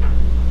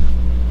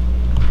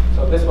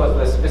 So this was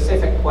the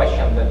specific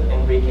question that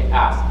Enrique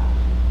asked.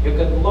 You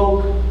could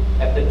look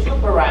at the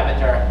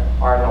two-parameter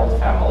Arnold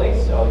family.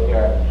 So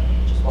here,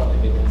 I just want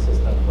to be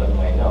consistent with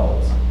my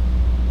notes.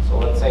 So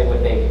let's say we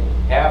take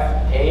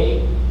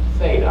FA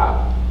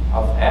theta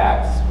of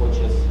x, which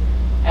is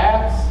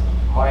x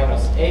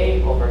minus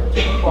a over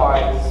 2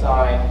 pi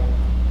sine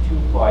 2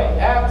 pi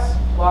x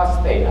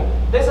plus theta.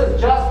 This is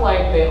just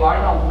like the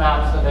Arnold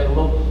maps that I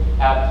looked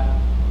at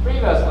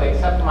previously,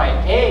 except my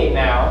a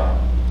now,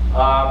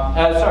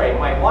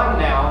 my 1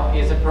 now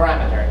is a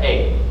parameter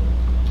a,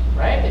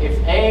 right? If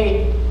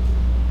a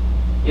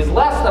is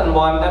less than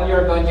 1, then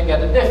you're going to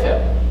get a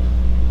diffib.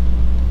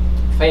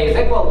 If a is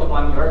equal to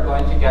 1, you're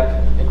going to get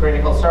a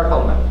critical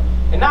circle map.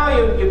 And now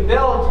you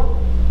build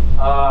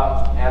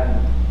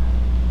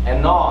a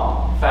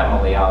norm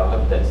family out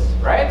of this,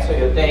 right? So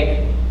you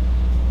take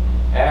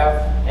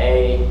f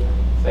a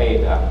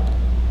theta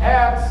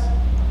x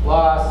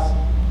plus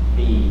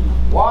b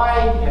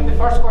y. In the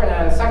first coordinate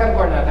and the second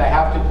coordinate, I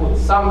have to put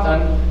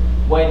something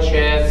which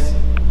is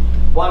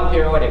one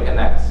periodic in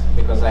x,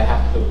 because I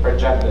have to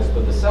project this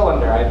to the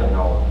cylinder. I don't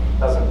know, it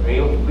doesn't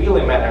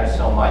really matter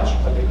so much,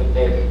 but you could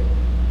take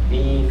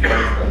b, for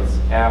instance,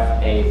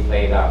 f a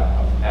theta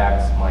of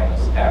x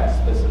minus x.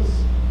 This is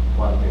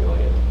one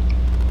period.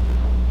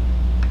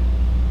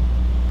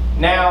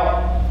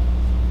 Now,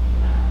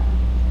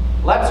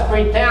 let's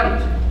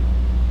pretend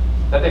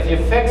that if you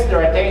fix the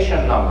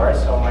rotation number,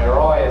 so my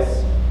rho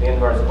is the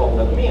inverse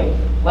golden mean,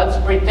 let's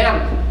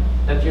pretend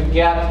that you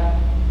get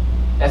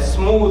a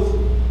smooth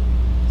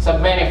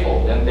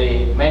submanifold in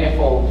the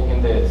manifold,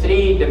 in the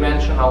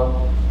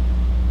three-dimensional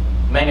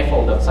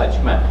manifold of such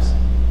maps.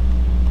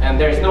 And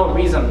there's no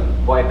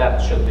reason why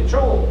that should be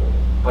true,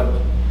 but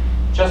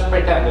just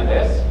pretend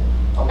it is.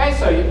 Okay,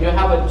 so you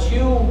have a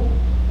two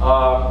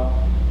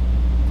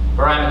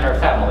parameter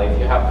family if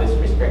you have this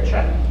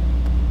restriction.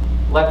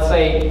 Let's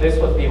say this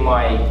would be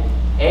my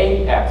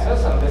a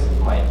axis and this is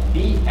my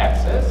b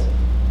axis.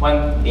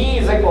 When b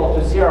is equal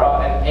to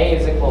 0 and a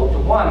is equal to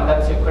 1,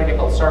 that's your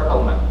critical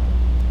circle map.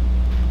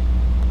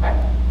 Okay?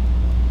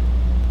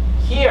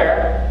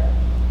 Here,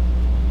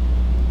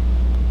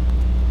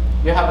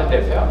 you have a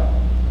diffia.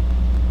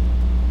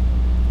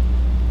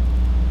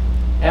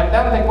 And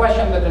then the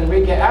question that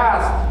Enrique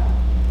asked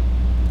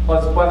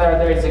was whether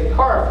there is a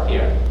curve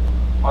here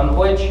on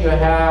which you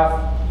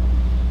have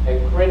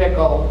a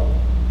critical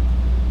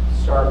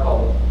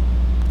circle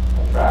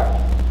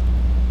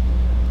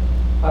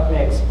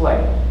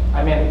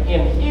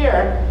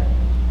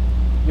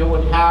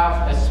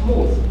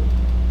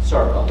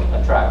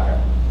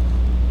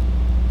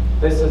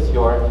This is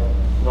your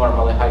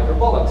normally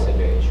hyperbolic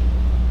situation.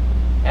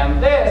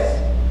 And this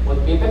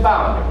would be the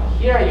boundary.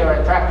 Here your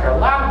attractor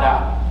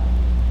lambda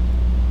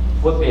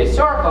would be a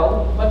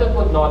circle, but it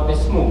would not be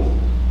smooth.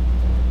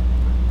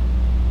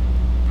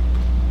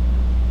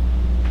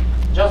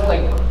 Just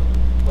like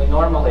we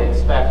normally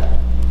expect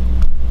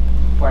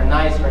for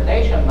nice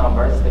rotation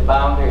numbers, the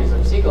boundaries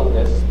of Siegel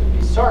disks to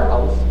be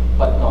circles,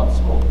 but not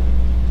smooth.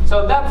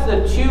 So that's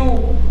the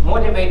two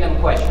motivating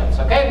questions,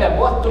 okay? They're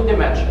both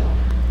two-dimensional.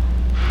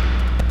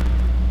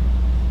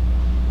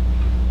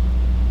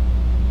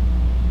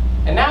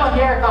 And now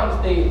here comes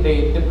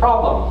the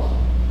problem.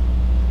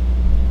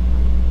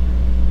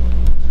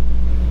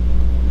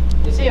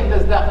 You see in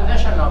this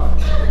definition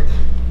of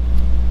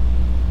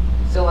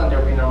cylinder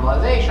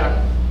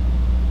renormalization,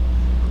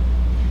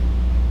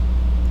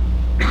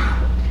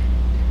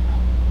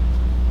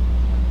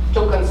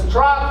 to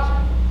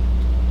construct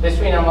this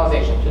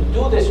renormalization, to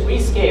do this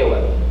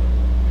rescaling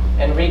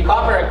and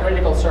recover a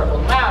critical circle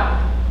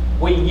map,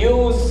 we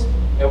use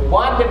a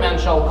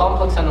one-dimensional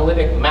complex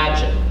analytic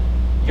magic,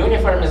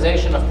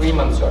 uniformization of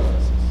Riemann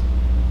surfaces.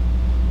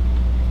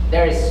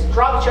 There is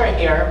structure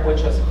here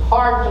which is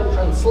hard to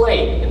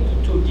translate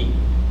into 2D,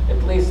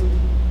 at least.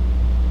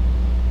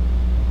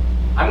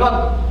 I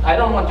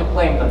don't want to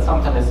claim that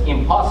something is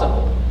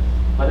impossible,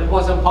 but it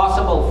was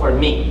impossible for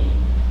me.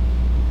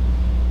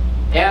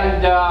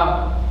 And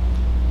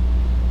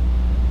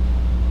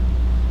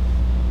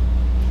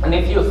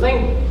if you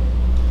think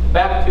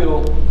back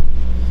to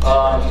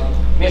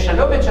Misha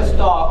Lubitsch's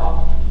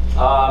talk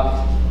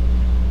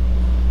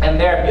and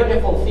their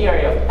beautiful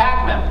theory of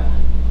Pac-Man,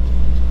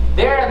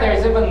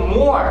 there's even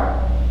more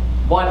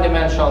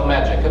one-dimensional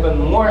magic, even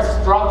more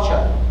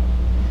structure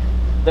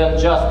than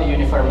just the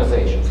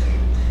uniformization.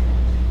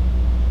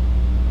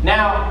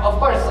 Now, of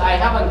course, I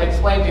haven't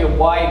explained to you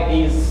why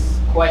these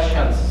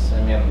questions,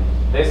 I mean,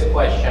 this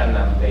question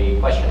and the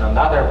question on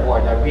the other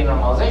board are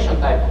renormalization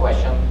type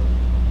questions.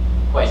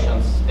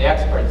 The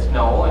experts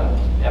know,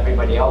 and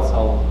everybody else,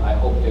 I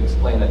hope to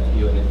explain it to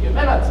you in a few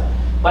minutes.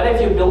 But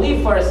if you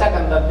believe for a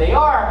second that they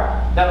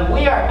are, then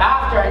we are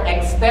after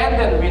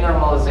extended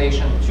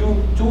renormalization to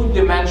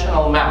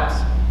two-dimensional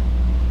maps,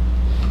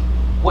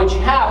 which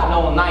have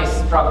no nice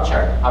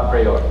structure a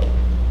priori.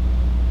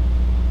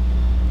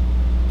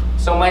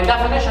 So my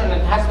definition,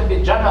 it has to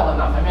be general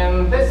enough. I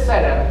mean, this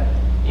setting,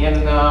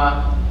 in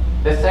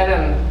the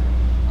setting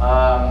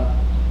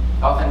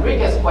of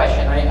Enrique's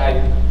question,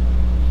 I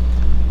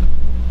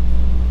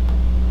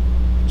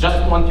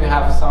just want to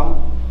have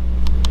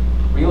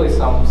really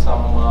some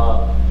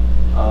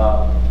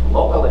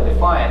locally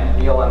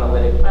defined real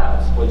analytic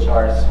maps, which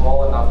are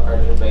small enough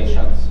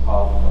perturbations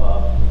of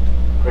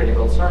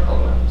critical circle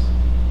maps.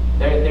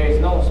 There is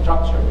no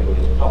structure really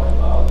to talk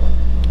about.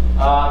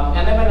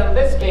 And even in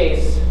this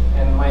case,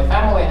 and my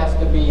family has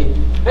to be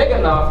big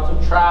enough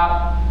to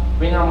trap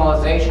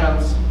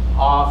renormalizations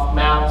of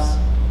maps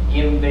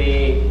in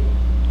a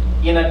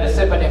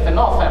dissipative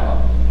Fenot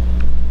family.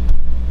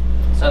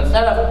 So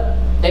instead of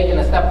taking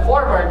a step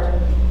forward,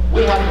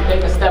 we have to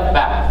take a step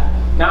back.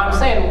 Now I'm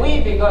saying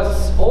we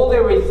because all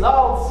the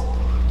results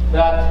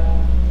that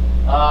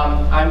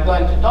I'm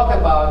going to talk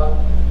about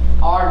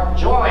are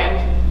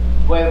joined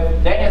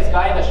with Denis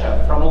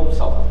Gaidashev from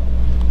Uppsala.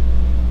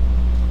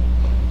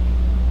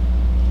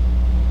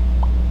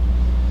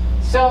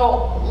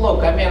 So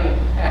look, I mean,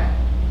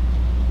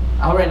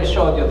 I already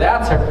showed you the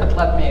answer, but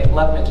let me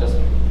just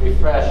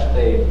refresh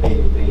the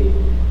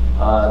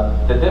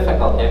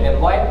difficulty. I mean,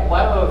 why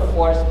were we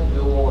forced to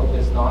do all of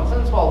this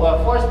nonsense? Well,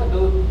 we're forced to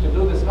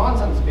do this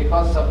nonsense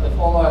because of the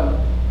following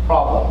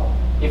problem.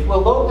 If we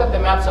looked at the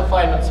maps of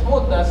finite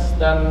smoothness,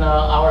 then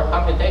our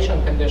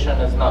computation condition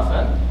is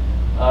nothing.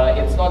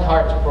 It's not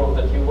hard to prove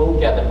that you will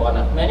get a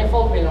Banach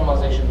manifold.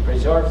 Renormalization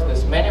preserves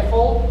this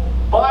manifold,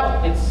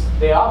 but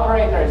the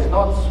operator is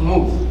not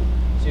smooth,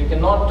 so you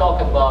cannot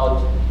talk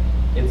about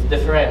its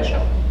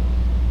differential.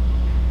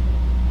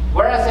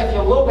 Whereas if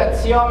you look at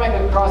C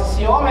omega cross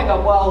C omega,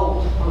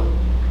 well,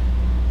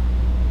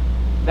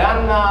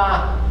 then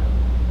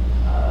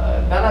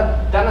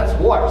it's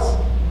worse.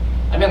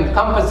 I mean,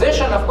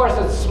 composition, of course,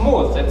 it's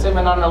smooth. It's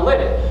even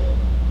analytic.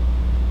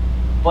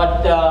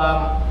 But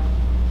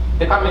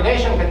the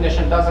commutation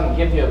condition doesn't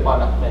give you a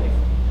Banach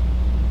manifold,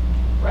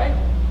 right?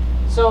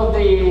 So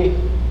the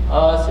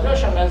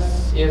solution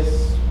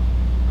is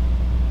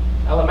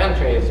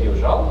elementary as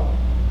usual.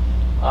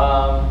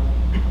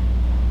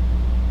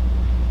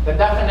 The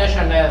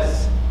definition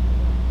is,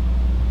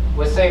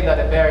 we say that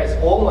a pair is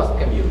almost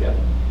commuted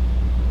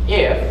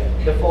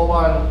if the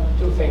following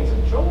two things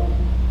are true.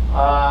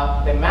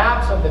 The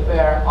maps of the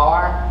pair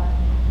are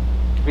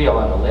real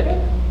analytic,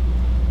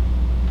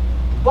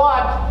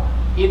 but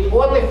it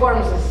only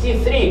forms a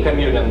C3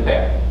 commuting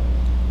pair.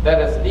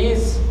 That is,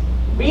 these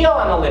real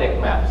analytic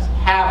maps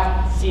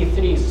have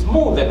C3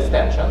 smooth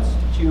extensions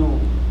to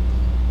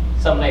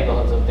some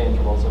neighborhoods of the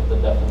intervals of the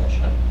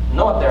definition,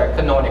 not their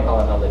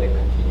canonical analytic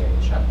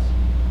continuations,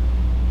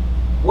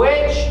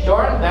 which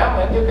turn them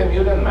into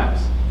commuting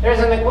maps. There's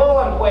an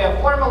equivalent way of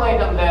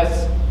formulating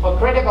this for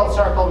critical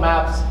circle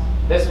maps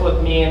this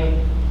would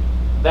mean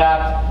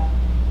that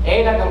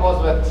eta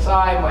composed with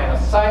psi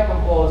minus psi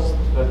composed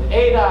with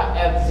eta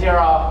at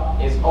 0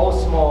 is O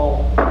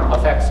small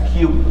of x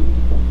cubed.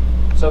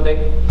 So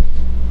the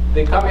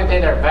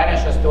commutator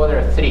vanishes to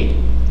order 3.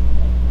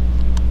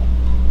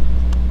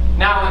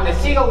 Now in the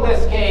Siegel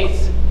disk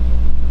case,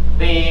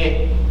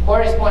 the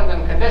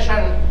corresponding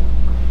condition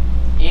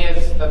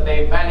is that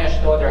they vanish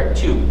to order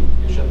 2.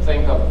 You should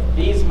think of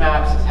these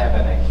maps as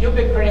having a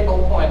cubic critical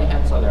point,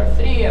 hence order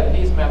 3, and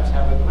these maps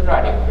have a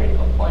quadratic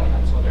critical point,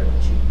 hence order 2.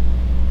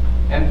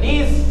 And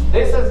this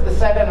is the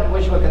setting in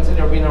which we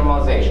consider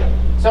renormalization.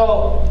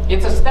 So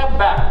it's a step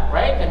back,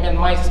 right? I mean,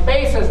 my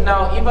space is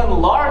now even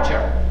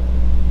larger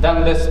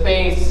than the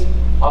space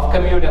of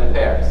commuting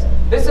pairs.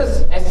 This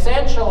is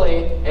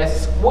essentially a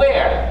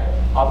square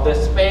of the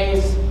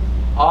space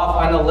of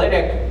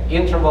analytic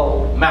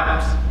interval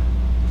maps.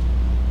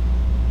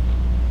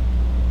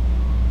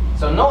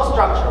 So no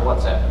structure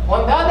whatsoever.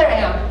 On the other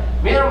hand,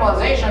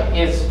 renormalization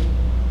is,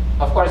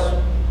 of course,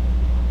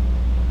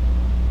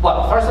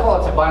 well, first of all,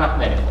 it's a Banach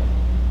manifold,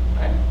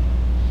 right?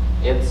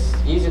 It's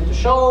easy to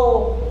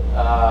show.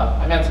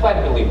 I mean, it's quite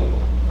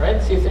believable, right?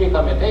 C3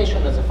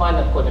 commutation is a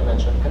finite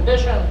codimension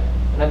condition,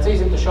 and it's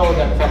easy to show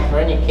that, in fact, for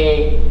any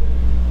k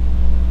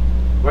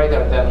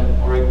greater than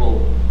or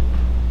equal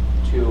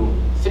to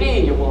 3,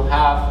 you will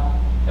have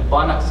a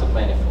Banach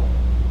submanifold.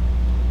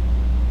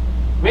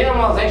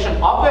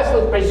 Renormalization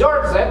obviously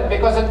preserves it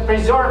because it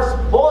preserves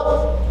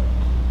both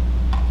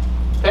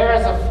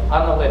pairs of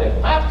analytic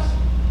maps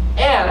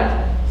and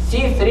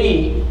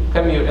C3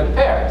 commuting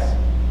pairs.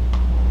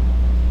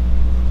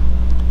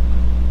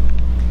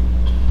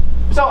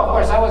 So, of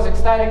course, I was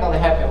ecstatically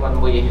happy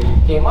when we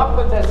came up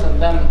with this,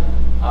 and then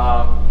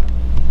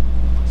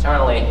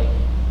certainly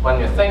when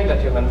you think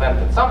that you've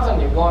invented something,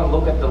 you go and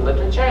look at the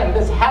literature, and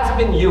this has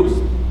been used.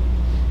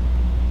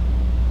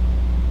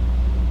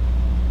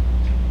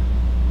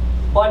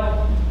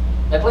 But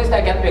at least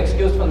I can be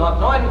excused for not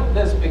knowing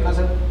this because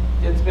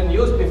it's been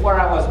used before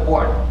I was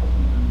born.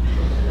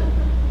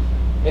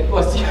 It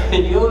was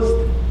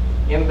used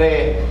in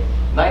the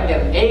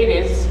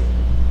 1980s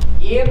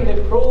in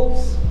the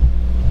proofs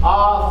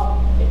of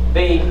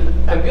the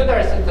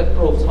computer-assisted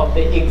proofs of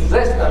the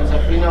existence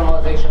of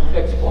renormalization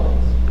fixed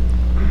points.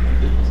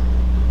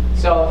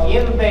 So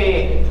in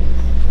the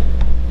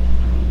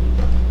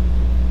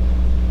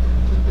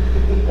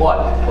what?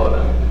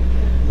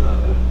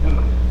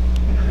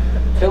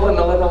 Feeling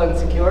a little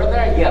insecure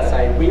there? Yes,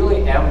 I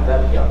really am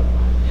that young.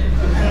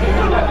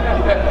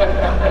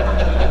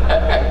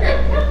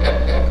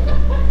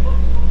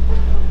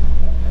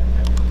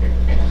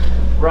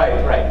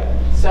 Right.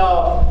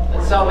 So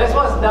this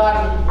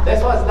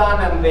was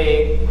done in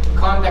the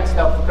context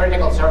of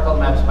critical circle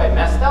maps by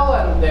Mestel,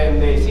 and in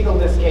the Siegel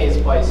disk case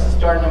by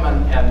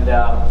Sternemann and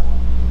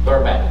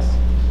Burbanks.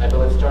 I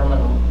believe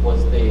Sternemann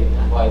was the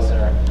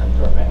advisor and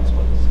Burbanks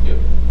was the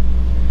student.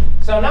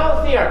 So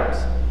now theorems.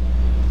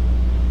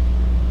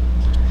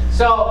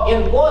 So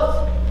in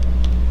both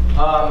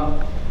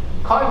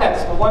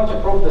contexts, we want to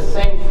prove the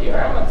same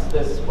theorem. It's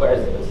this. Where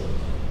is this?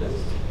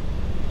 This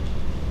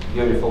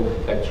beautiful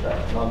picture.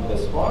 Not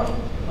this one.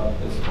 Not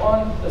this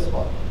one. This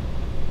one.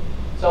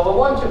 So we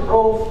want to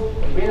prove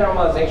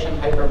renormalization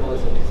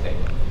hyperbolicity state.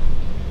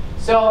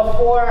 So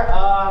for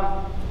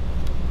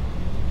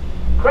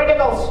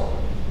critical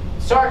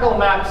circle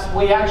maps,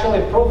 we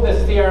actually prove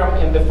this theorem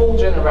in the full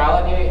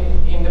generality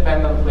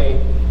independently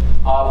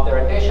of the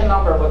rotation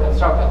number. We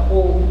construct a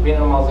full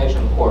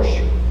renormalization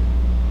horseshoe.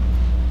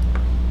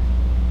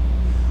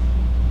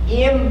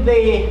 In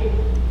the,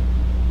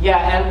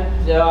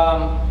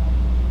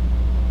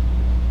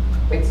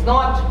 it's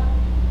not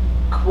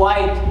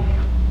quite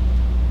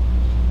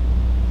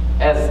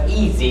as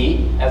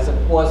easy as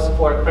it was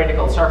for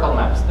critical circle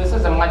maps. This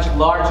is a much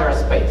larger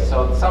space,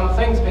 so some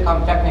things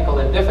become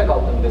technically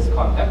difficult in this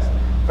context.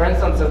 For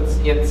instance,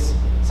 it's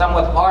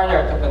somewhat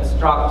harder to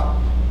construct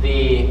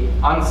the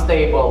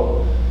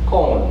unstable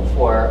cone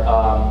for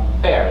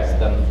pairs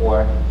than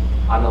for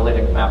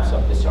analytic maps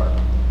of the circle.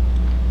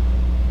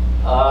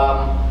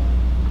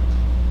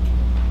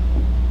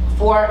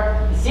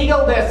 For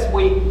Siegel disk,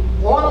 we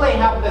only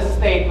have this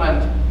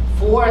statement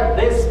for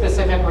this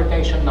specific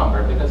rotation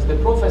number because the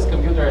proof is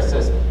computer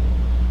assisted.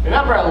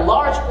 Remember, a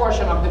large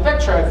portion of the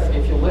picture,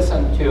 if you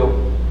listen to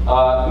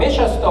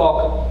Misha's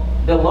talk,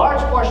 a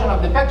large portion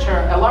of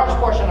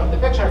the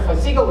picture for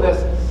Siegel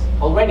disks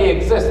already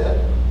existed.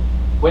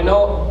 We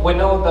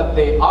know that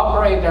the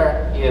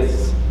operator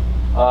is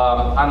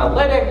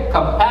analytic,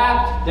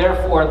 compact,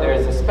 therefore there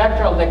is a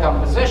spectral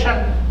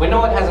decomposition. We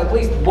know it has at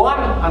least one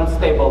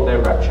unstable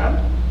direction.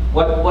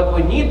 What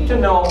we need to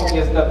know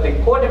is that the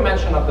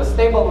codimension of the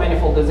stable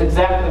manifold is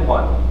exactly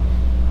 1.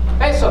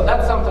 Okay, so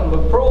that's something we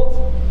prove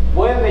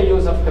with the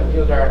use of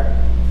computer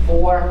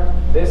for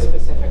this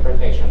specific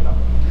rotation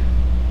number.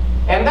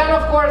 And then,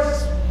 of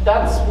course,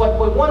 that's what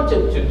we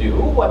wanted to do.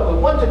 What we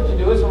wanted to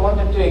do is we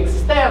wanted to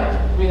extend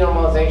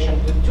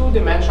renormalization to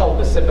two-dimensional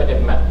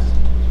dissipative maps.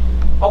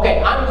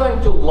 Okay, I'm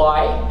going to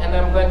lie, and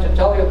I'm going to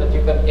tell you that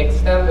you can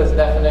extend this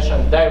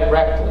definition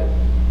directly.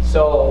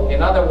 So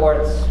in other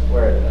words,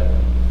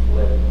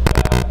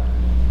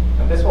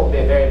 and this will be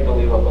a very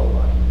believable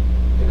one.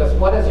 Because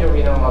what is your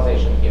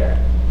renormalization here?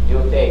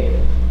 You take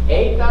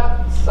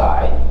eta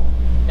psi,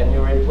 and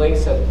you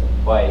replace it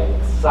by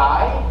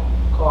psi,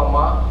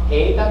 comma,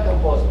 eta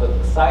composed with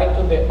psi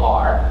to the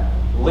r,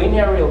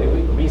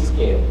 linearly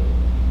rescaled.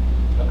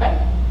 Okay?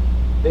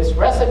 This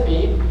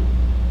recipe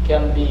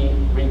can be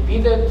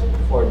repeated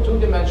for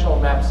two-dimensional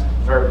maps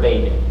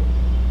verbatim.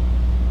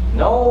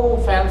 No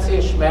fancy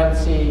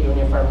schmancy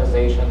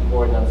uniformization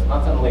coordinates,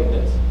 nothing like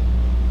this.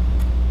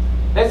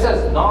 This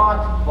is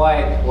not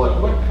quite what... So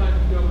what kind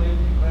of domain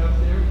do you have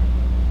there?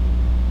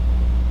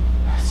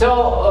 So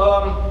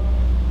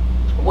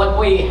what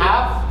we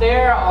have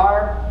there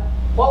are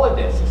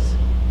polydiscs.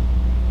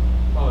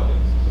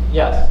 Polydiscs.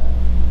 Yes.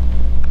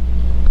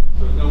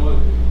 So no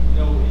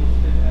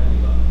instant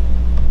annuli.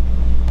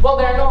 Well,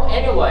 there are no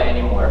annuli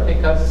anymore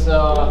because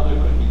There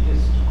could be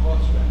discs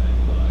cross-strand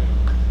annuli.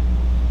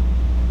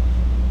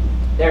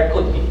 there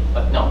could be,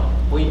 but no.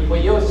 We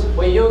use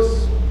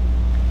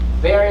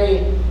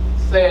very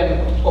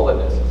thin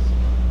polydiscs.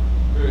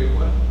 Very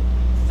what?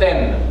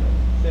 Thin.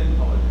 Thin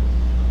polydiscs.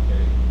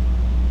 Okay.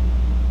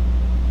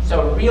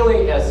 So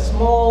really a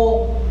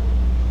small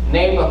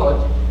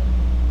neighborhood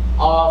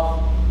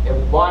of the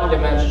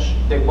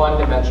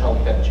one-dimensional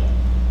picture.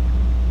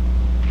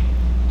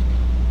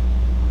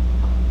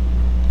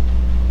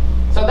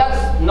 So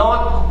that's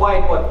not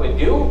quite what we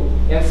do.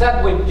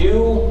 Instead, we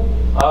do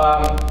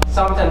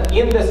something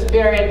in the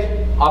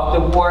spirit of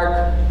the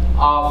work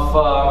of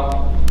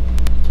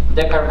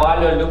De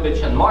Carvalho,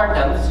 Lubitsch, and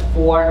Martens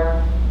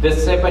for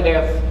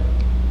dissipative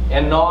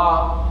and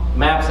no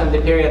maps in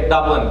the period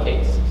Dublin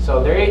case.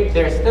 So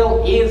there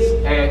still is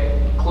a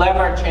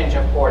clever change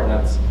of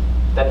coordinates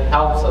that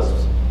helps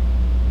us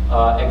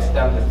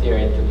extend the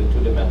theory to the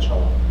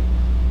two-dimensional.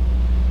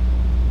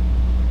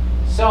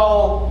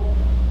 So,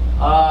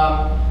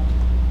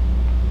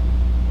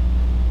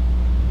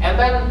 and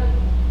then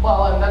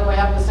we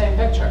have the same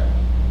picture.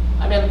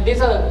 I mean,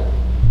 these are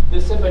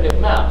dissipative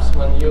maps.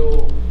 When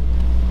you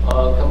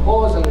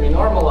compose and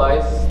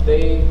renormalize,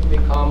 they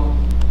become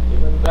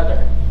even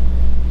better.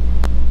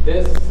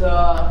 This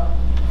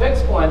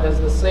fixed point is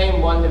the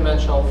same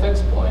one-dimensional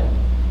fixed point.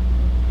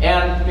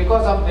 And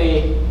because of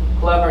the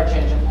clever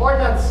change of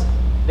coordinates,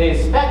 the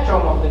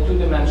spectrum of the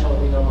two-dimensional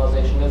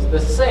renormalization is the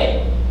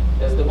same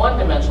as the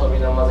one-dimensional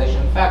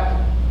renormalization. In fact,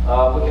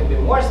 we can be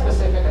more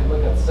specific and we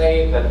can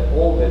say that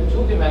all the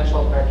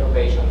two-dimensional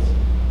perturbations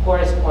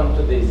correspond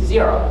to the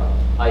zero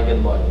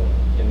eigenvalue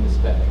in the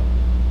spectrum.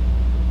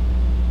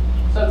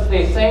 So it's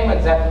the same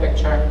exact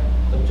picture,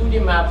 the 2D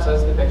maps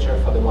as the picture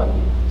for the 1D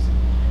maps.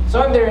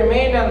 So in the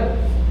remaining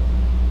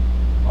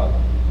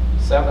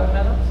 7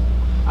 minutes,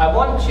 I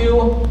want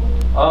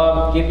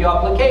to give you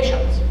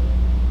applications.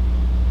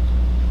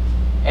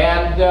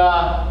 And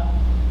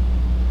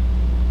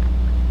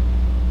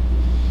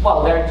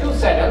well, there are 2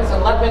 settings,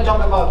 and let me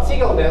talk about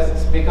Siegel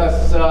disks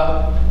because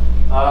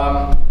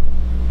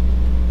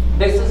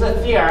this is a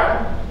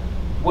theorem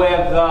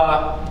with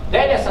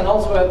Dennis and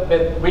also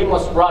with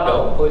Remus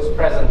Rado, who is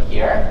present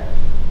here.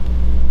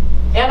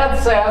 And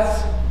it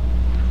says,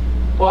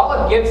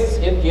 well,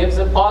 it gives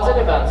a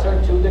positive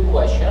answer to the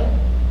question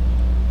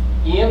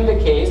in the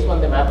case when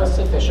the map is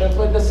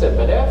sufficiently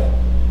dissipative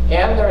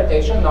and the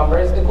rotation number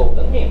is the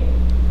golden mean.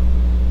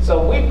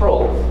 So we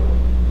prove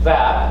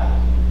that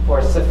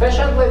for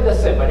sufficiently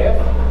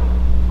dissipative,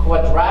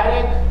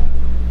 quadratic,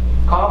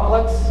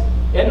 complex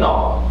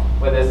enorm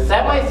with a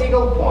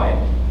semi-Siegel point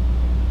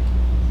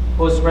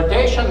whose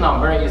rotation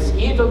number is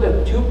e to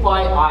the 2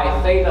 pi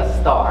I theta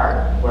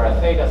star, where a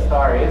theta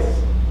star is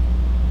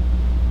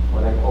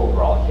what I call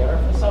raw here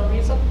for some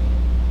reason.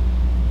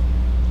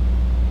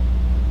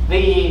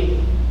 The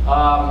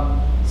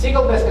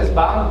Siegel disk is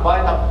bounded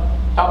by the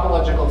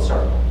topological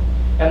circle.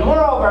 And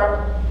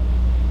moreover,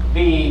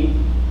 the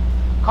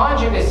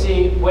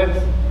conjugacy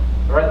with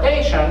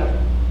rotation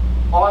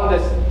on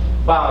this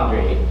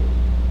boundary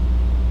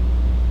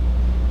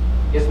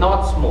is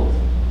not smooth.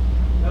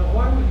 Now,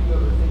 why would you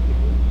ever think it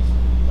would be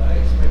smooth? I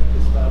expect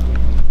this boundary to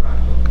be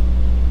fractal.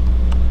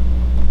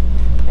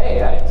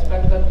 Hey, I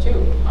expect that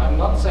too. I'm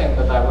not saying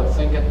that I would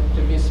think it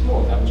to be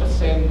smooth. I'm just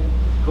saying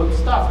good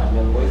stuff. I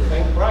mean, we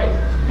think right.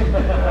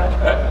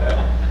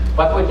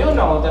 But we do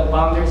know that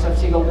boundaries of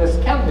Siegel disks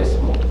can be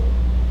smooth,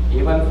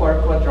 even for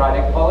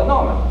quadratic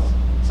polynomials.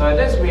 So it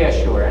is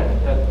reassuring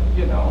that,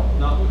 you know.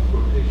 Not with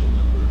rotation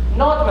number.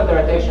 Not with the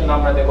rotation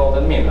number, the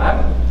golden mean.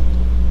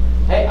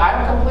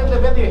 I'm completely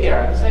with you here.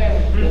 I'm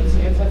saying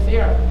it's a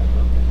theorem.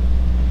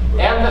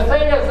 And the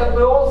thing is that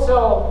we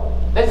also,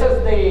 this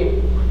is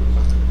the,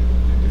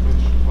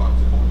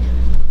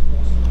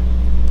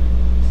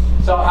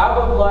 so I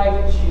would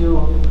like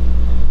to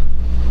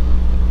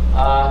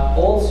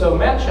also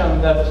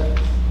mention that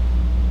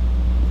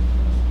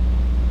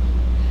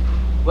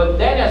with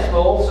Dennis we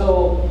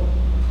also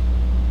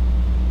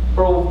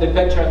proved the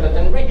picture that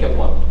Enrique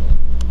wanted.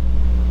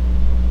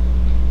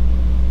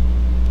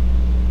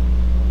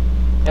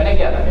 And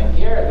again, I mean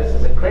here, this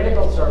is a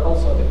critical circle,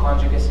 so the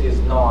conjugacy is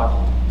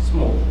not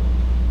smooth.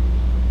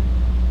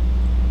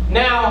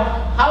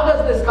 Now, how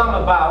does this come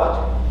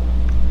about?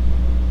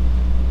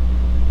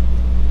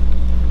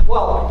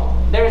 Well,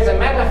 there is a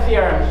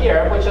meta-theorem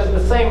here, which is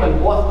the same in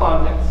both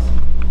contexts.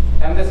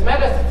 And this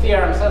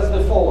meta-theorem says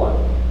the following.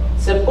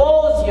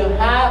 Suppose you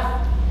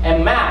have a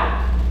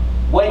map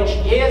which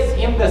is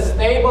in the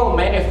stable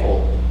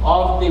manifold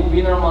of the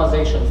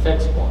renormalization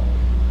fixed point.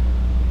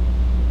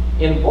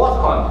 In both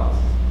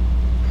contexts,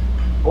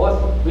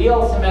 both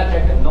real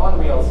symmetric and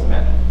non-real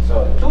symmetric.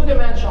 So a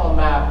two-dimensional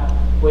map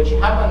which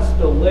happens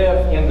to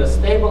live in the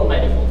stable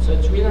manifold. So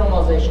its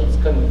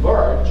renormalizations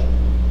converge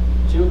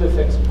to the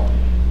fixed point.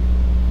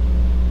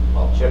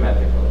 Well,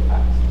 geometrically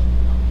fast.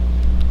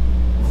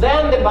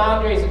 Then the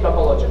boundary is a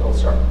topological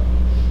circle.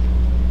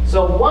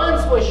 So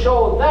once we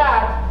show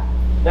that,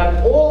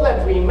 then all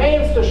that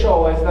remains to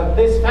show is that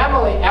this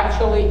family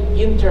actually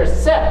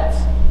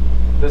intersects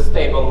the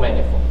stable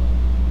manifold.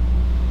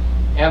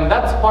 And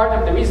that's part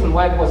of the reason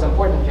why it was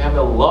important to have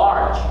a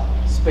large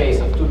space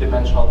of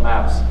two-dimensional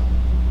maps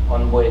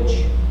on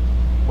which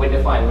we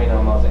define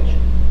renormalization.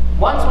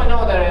 Once we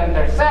know that it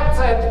intersects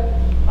it,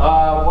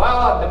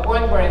 well, at the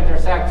point where it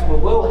intersects, we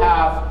will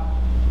have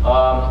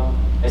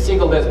a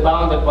single disk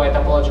bounded by a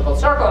topological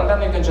circle, and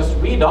then you can just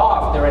read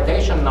off the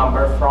rotation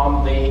number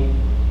from the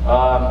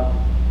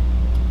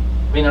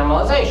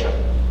renormalization,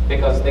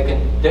 because the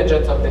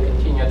digits of the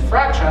continued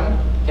fraction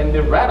can be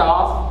read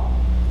off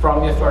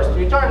from your first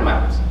return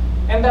maps.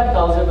 And that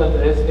tells you that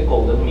it is the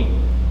golden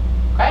mean.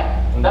 Okay?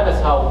 And that is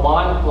how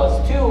 1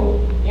 plus 2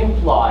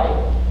 imply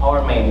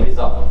our main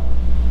result.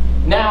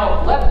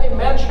 Now, let me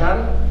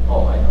mention,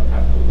 oh, I don't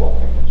have to walk,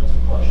 I can just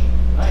push.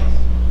 Nice.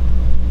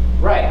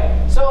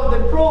 Right. So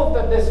the proof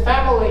that this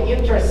family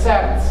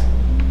intersects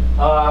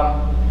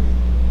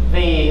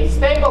the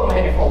stable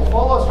manifold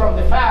follows from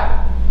the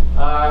fact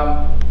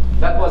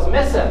that was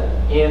missing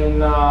in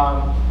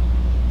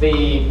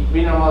the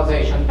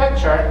renormalization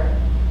picture.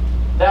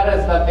 That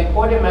is that the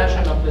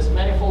codimension of this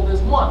manifold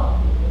is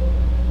 1.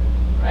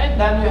 Right?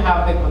 Then you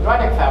have the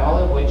quadratic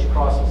family, which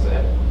crosses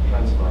it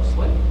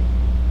transversely.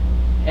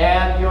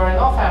 And your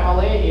NO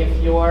family,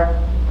 if your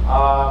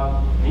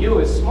mu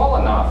is small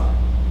enough,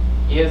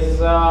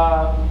 is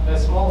a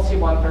small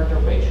C1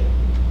 perturbation.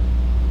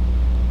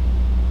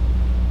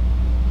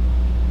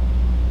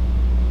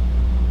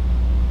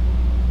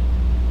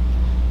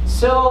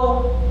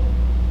 So,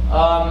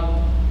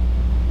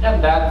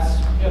 and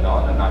that's, in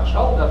a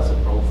nutshell, that's a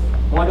proof.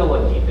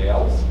 Modular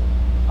details,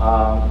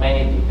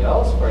 many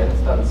details. For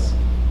instance,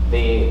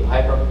 the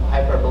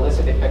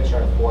hyperbolicity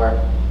picture for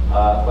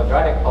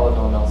quadratic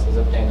polynomials is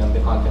obtained in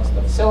the context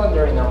of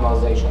cylinder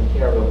renormalization.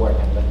 Here we're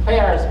working with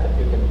pairs, but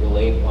you can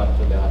relate one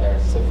to the other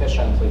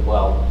sufficiently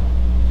well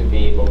to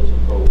be able to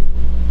prove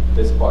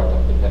this part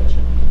of the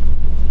picture.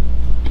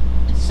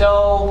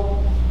 So,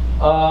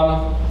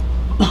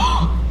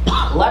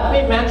 let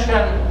me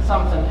mention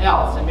something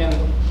else. I mean,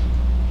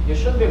 you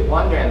should be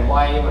wondering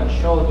why I even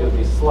showed you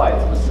these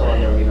slides with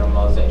cylinder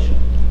renormalization.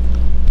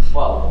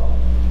 Well,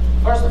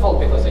 first of all,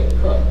 because I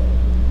could.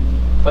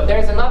 But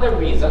there's another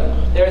reason.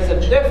 There's a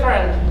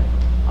different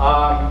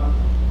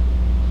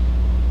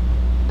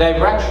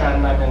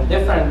direction, I mean,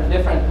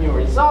 different new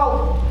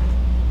result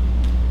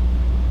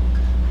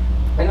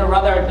in a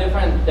rather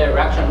different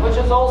direction, which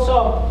is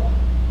also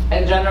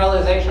a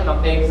generalization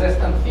of the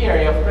existing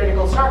theory of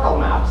critical circle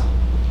maps.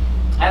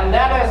 And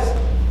that is,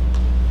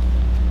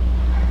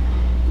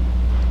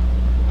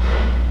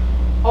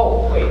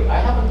 oh, wait, I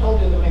haven't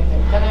told you the main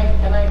thing.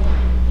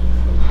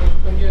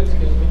 Could you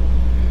excuse me?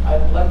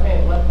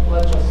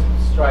 Let's just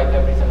strike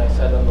everything I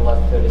said in the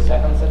last 30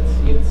 seconds.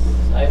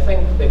 I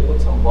think they put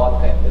some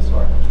vodka in this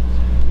orange.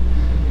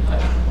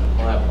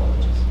 My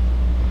apologies.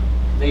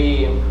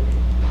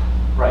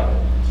 Right.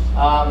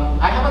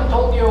 I haven't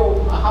told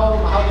you how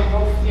to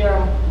prove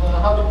theorem,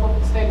 how to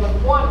prove statement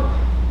 1.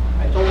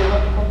 I told you how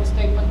to prove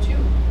statement 2.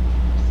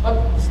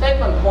 But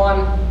statement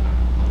 1,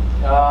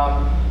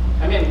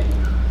 I mean,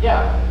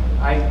 yeah,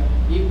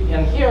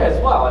 and here as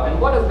well. I mean,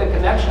 what is the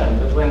connection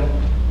between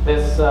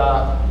this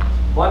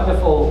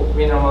wonderful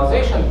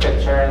renormalization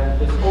picture and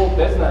this whole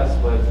business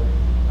with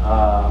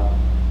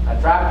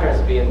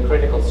attractors being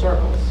critical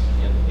circles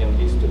in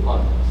these two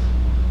contexts?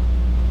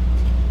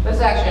 This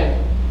is actually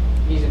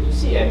easy to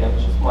see. I mean,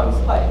 it's just one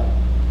slide.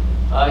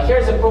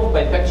 Here's a proof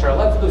by picture.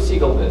 Let's do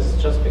Siegel this,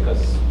 just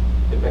because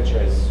the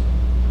picture is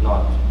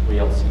not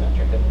real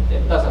symmetric.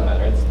 It doesn't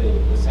matter. It's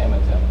the same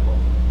example.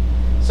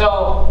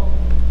 So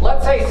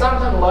let's say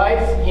something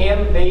lies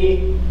in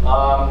the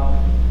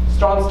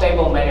strong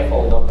stable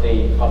manifold of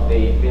the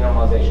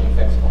renormalization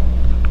fixed point,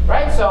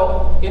 right?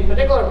 So in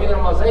particular,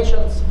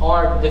 renormalizations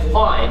are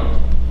defined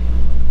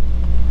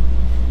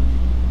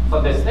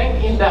for this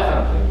thing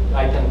indefinitely.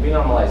 I can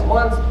renormalize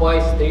once,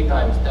 twice, 3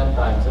 times, 10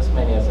 times, as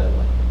many as I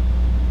like.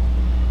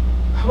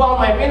 Well,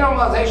 my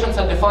renormalizations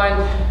are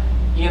defined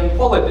in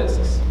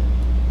polydisks.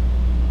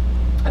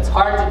 It's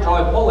hard to draw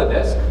a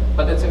polydisk,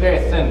 but it's a very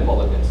thin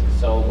polydisk.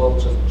 So we'll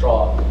just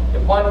draw a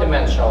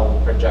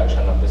one-dimensional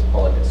projection of this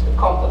polydisk, a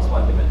complex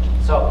one-dimensional.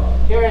 So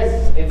here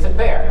it's a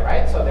pair,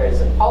 right? So there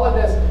is a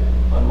polydisc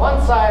on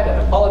one side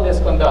and a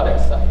polydisc on the other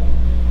side.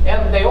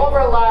 And they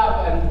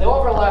overlap, and the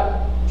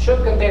overlap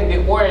should contain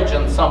the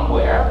origin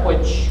somewhere,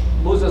 which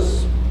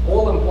loses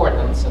all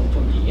importance in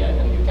 2D.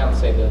 And you can't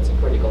say that it's a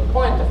critical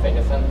point of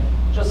anything.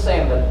 Just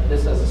saying that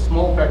this is a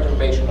small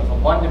perturbation of a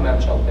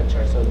one-dimensional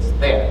picture, so it's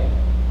there.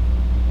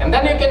 And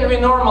then you can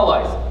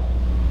renormalize it.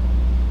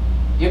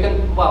 You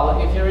can,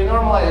 well, if you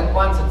renormalize it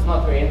once, it's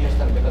not very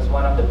interesting because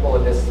one of the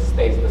polydiscs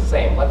stays the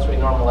same. Let's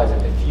renormalize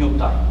it a few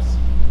times.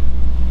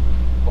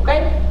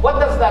 Okay? What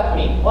does that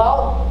mean?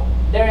 Well,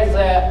 there is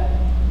a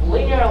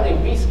linearly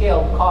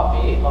rescaled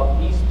copy of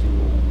these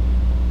two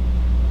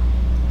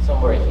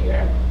somewhere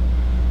here.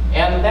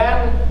 And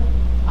then,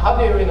 how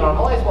do you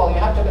renormalize? Well, you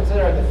have to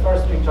consider the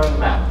first return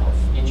map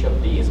of each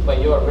of these by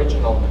your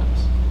original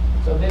maps.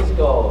 So this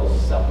goes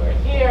somewhere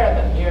here,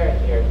 then here,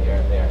 here,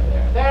 here,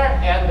 there,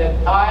 and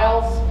it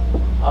tiles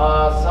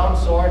some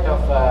sort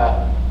of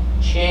a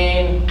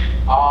chain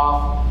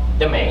of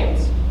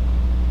domains,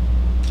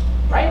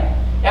 right?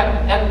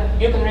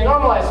 And you can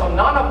renormalize so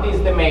none of these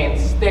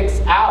domains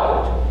sticks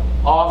out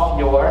of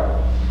your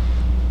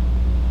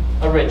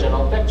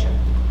original picture.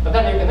 But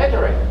then you can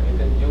iterate. You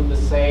can do the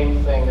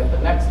same thing at the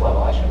next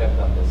level. I should have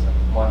done this at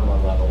one more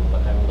level,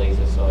 but I'm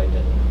lazy, so I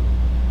didn't.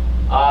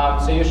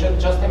 So you should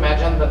just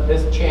imagine that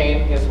this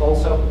chain is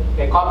also,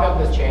 a copy of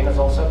this chain is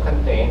also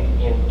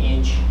contained in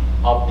each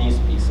of these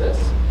pieces,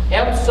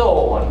 and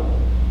so on.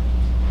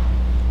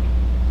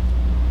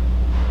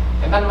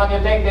 And then when you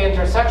take the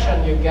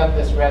intersection, you get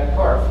this red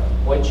curve,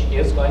 which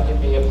is going to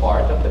be a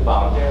part of the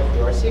boundary of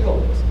your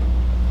Siegel disk.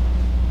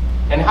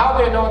 And how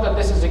do you know that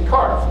this is a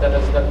curve? That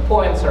is, that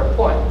points are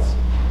points.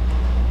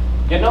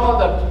 You know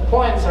that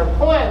points are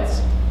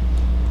points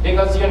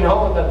because you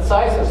know that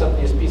sizes of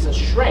these pieces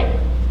shrink.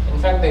 In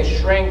fact, they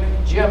shrink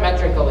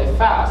geometrically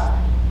fast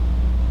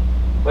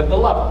with the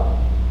level,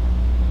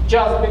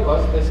 just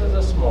because this is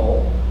a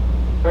small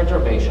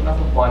perturbation of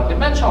a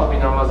one-dimensional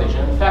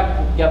renormalization. In fact,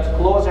 it gets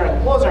closer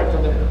and closer to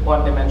the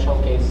one-dimensional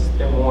case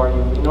the more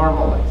you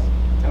renormalize.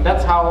 And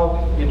that's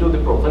how you do the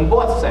proof in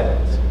both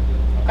settings.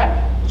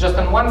 Okay? Just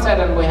in one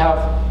setting, we have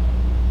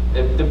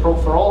the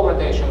proof for all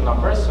rotation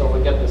numbers, so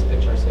we get this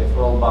picture, say,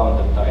 for all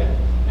bounded type.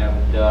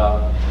 And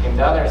in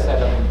the other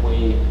setting,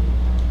 we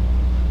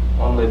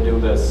only do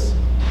this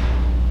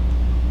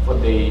for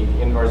the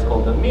inverse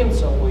golden mean,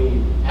 so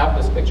we have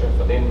this picture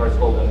for the inverse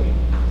golden mean.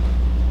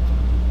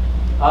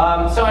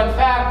 So in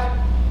fact,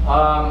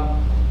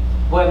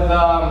 with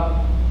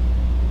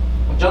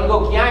John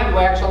Milnor, we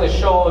actually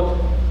showed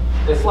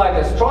a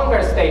slightly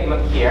stronger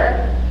statement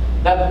here,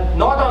 that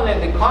not only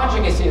the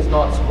conjugacy is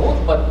not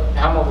smooth, but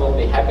Hamel will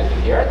be happy to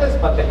hear this,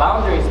 but the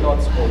boundary is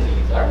not smooth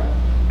either.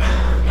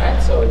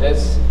 Right? So it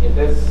is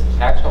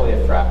actually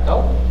a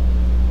fractal,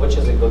 which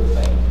is a good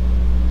thing.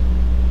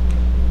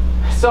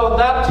 So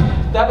that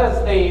is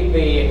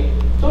the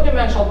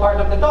two-dimensional part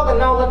of the talk. And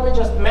now let me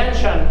just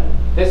mention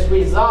this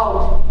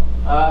result,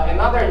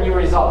 another new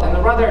result, in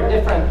a rather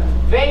different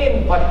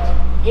vein, but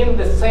in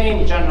the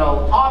same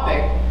general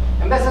topic.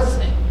 And this is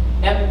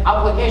an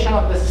application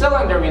of the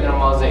cylinder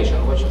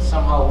renormalization, which is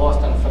somehow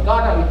lost and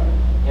forgotten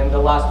in the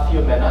last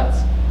few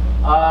minutes.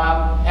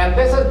 And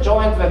this is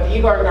joined with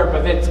Igor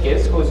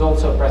Gerbovitskis, who is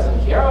also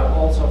present here,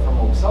 also from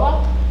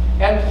Uppsala.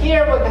 And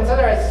here we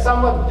consider a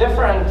somewhat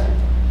different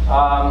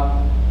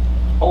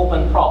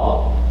open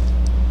problem.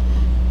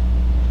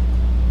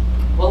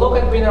 We'll look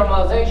at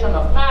renormalization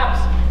of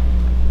maps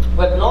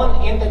with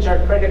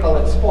non-integer critical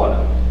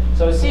exponent.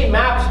 So you see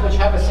maps which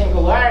have a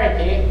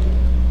singularity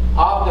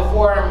of the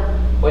form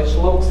which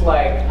looks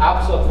like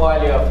absolute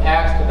value of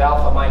x to the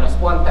alpha minus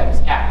 1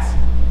 times x,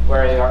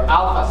 where your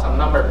alpha is some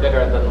number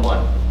bigger than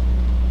 1.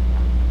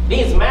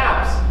 These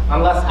maps,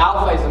 unless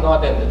alpha is an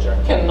odd integer,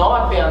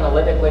 cannot be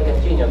analytically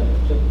continued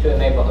to a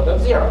neighborhood of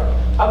 0.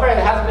 However, it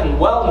has been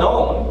well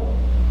known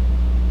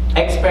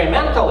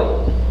experimentally,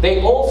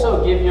 they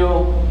also give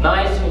you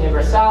nice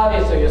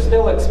universality, so you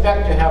still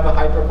expect to have a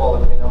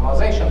hyperbolic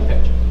renormalization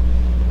picture.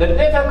 The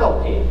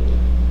difficulty,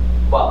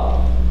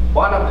 well,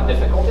 one of the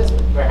difficulties,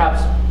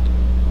 perhaps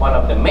one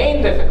of the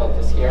main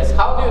difficulties here, is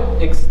how do you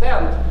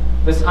extend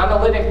this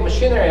analytic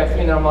machinery of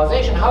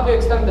renormalization, how do you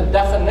extend the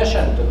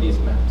definition to these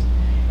maps?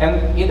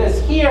 And it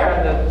is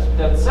here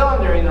that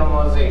cylinder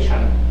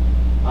renormalization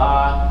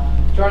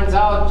turns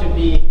out to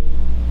be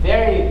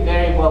very,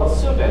 very well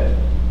suited.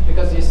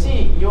 Because you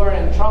see, you're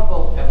in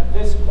trouble at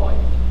this point,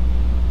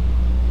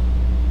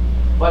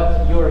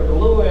 but you're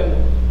gluing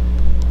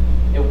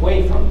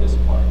away from this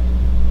point.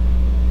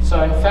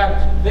 So in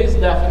fact, this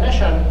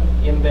definition,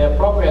 in the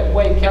appropriate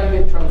way, can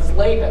be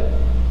translated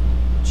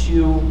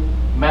to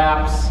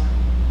maps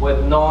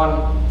with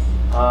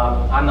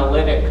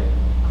non-analytic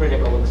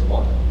critical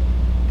exponent.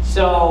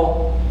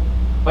 So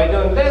by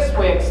doing this,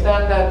 we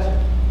extended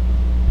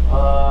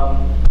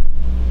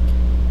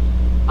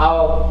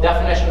our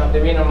definition of the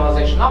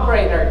renormalization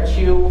operator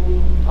to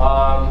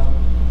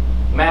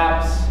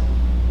maps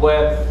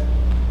with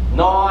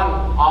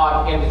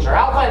non-odd integer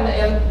alpha.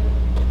 And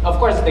of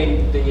course,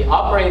 the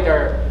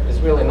operator is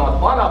really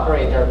not one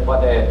operator,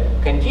 but a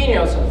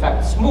continuous, in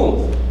fact,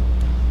 smooth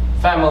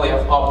family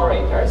of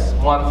operators,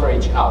 one for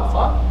each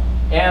alpha.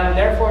 And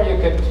therefore, you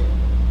could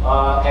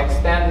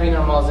extend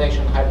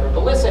renormalization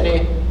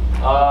hyperbolicity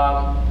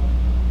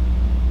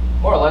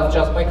more or less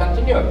just by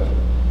continuity.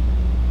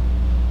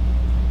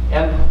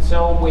 And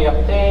so we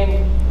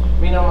obtain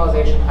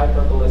renormalization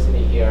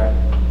hyperbolicity here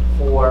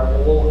for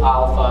all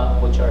alpha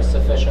which are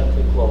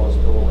sufficiently close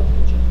to all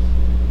integers,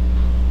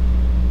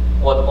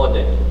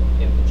 ordered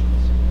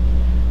integers.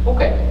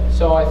 Okay,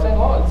 so I think,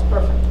 oh, it's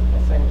perfect. I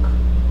think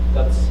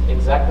that's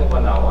exactly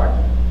 1 hour.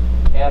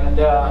 And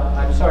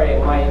I'm sorry,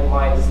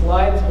 my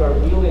slides were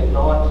really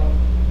not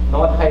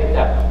high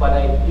tech, but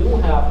I do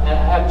have, and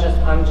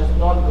I'm just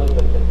not good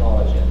with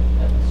technology,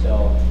 and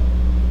so,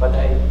 but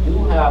I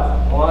do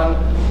have one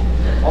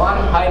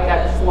high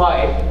tech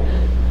slide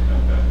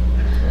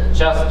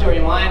just to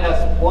remind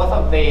us both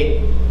of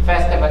the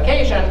festive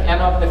occasion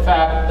and of the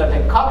fact that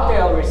the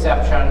cocktail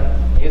reception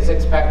is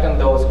expecting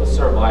those who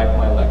survive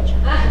my lecture.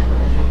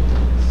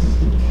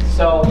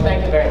 So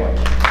thank you very much.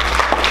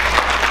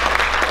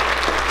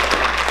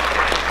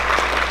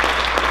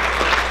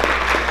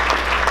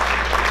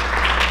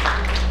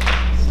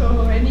 So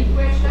any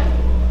question?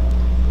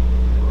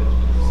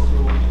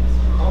 So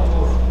how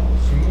much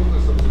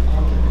smoothness of the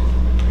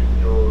conjugation between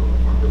your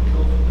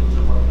close to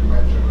the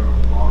one-dimensional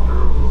order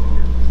of the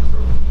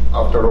series?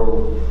 After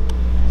all,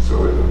 so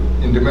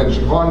in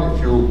dimension 1,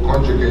 if you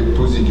conjugate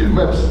two Ziegler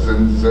maps, then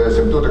the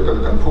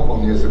asymptotical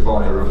conformal near the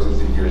boundary of the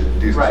Ziegler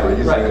disk. Right, so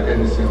is right. there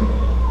anything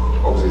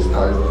of this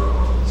type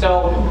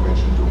So in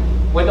dimension 2?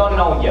 we don't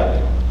know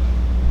yet.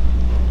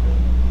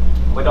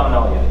 We don't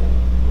know yet.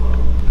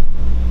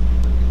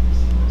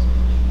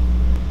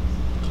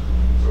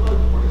 So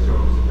what is your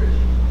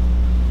anticipation?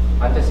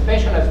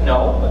 Anticipation is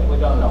no, but we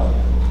don't know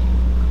yet.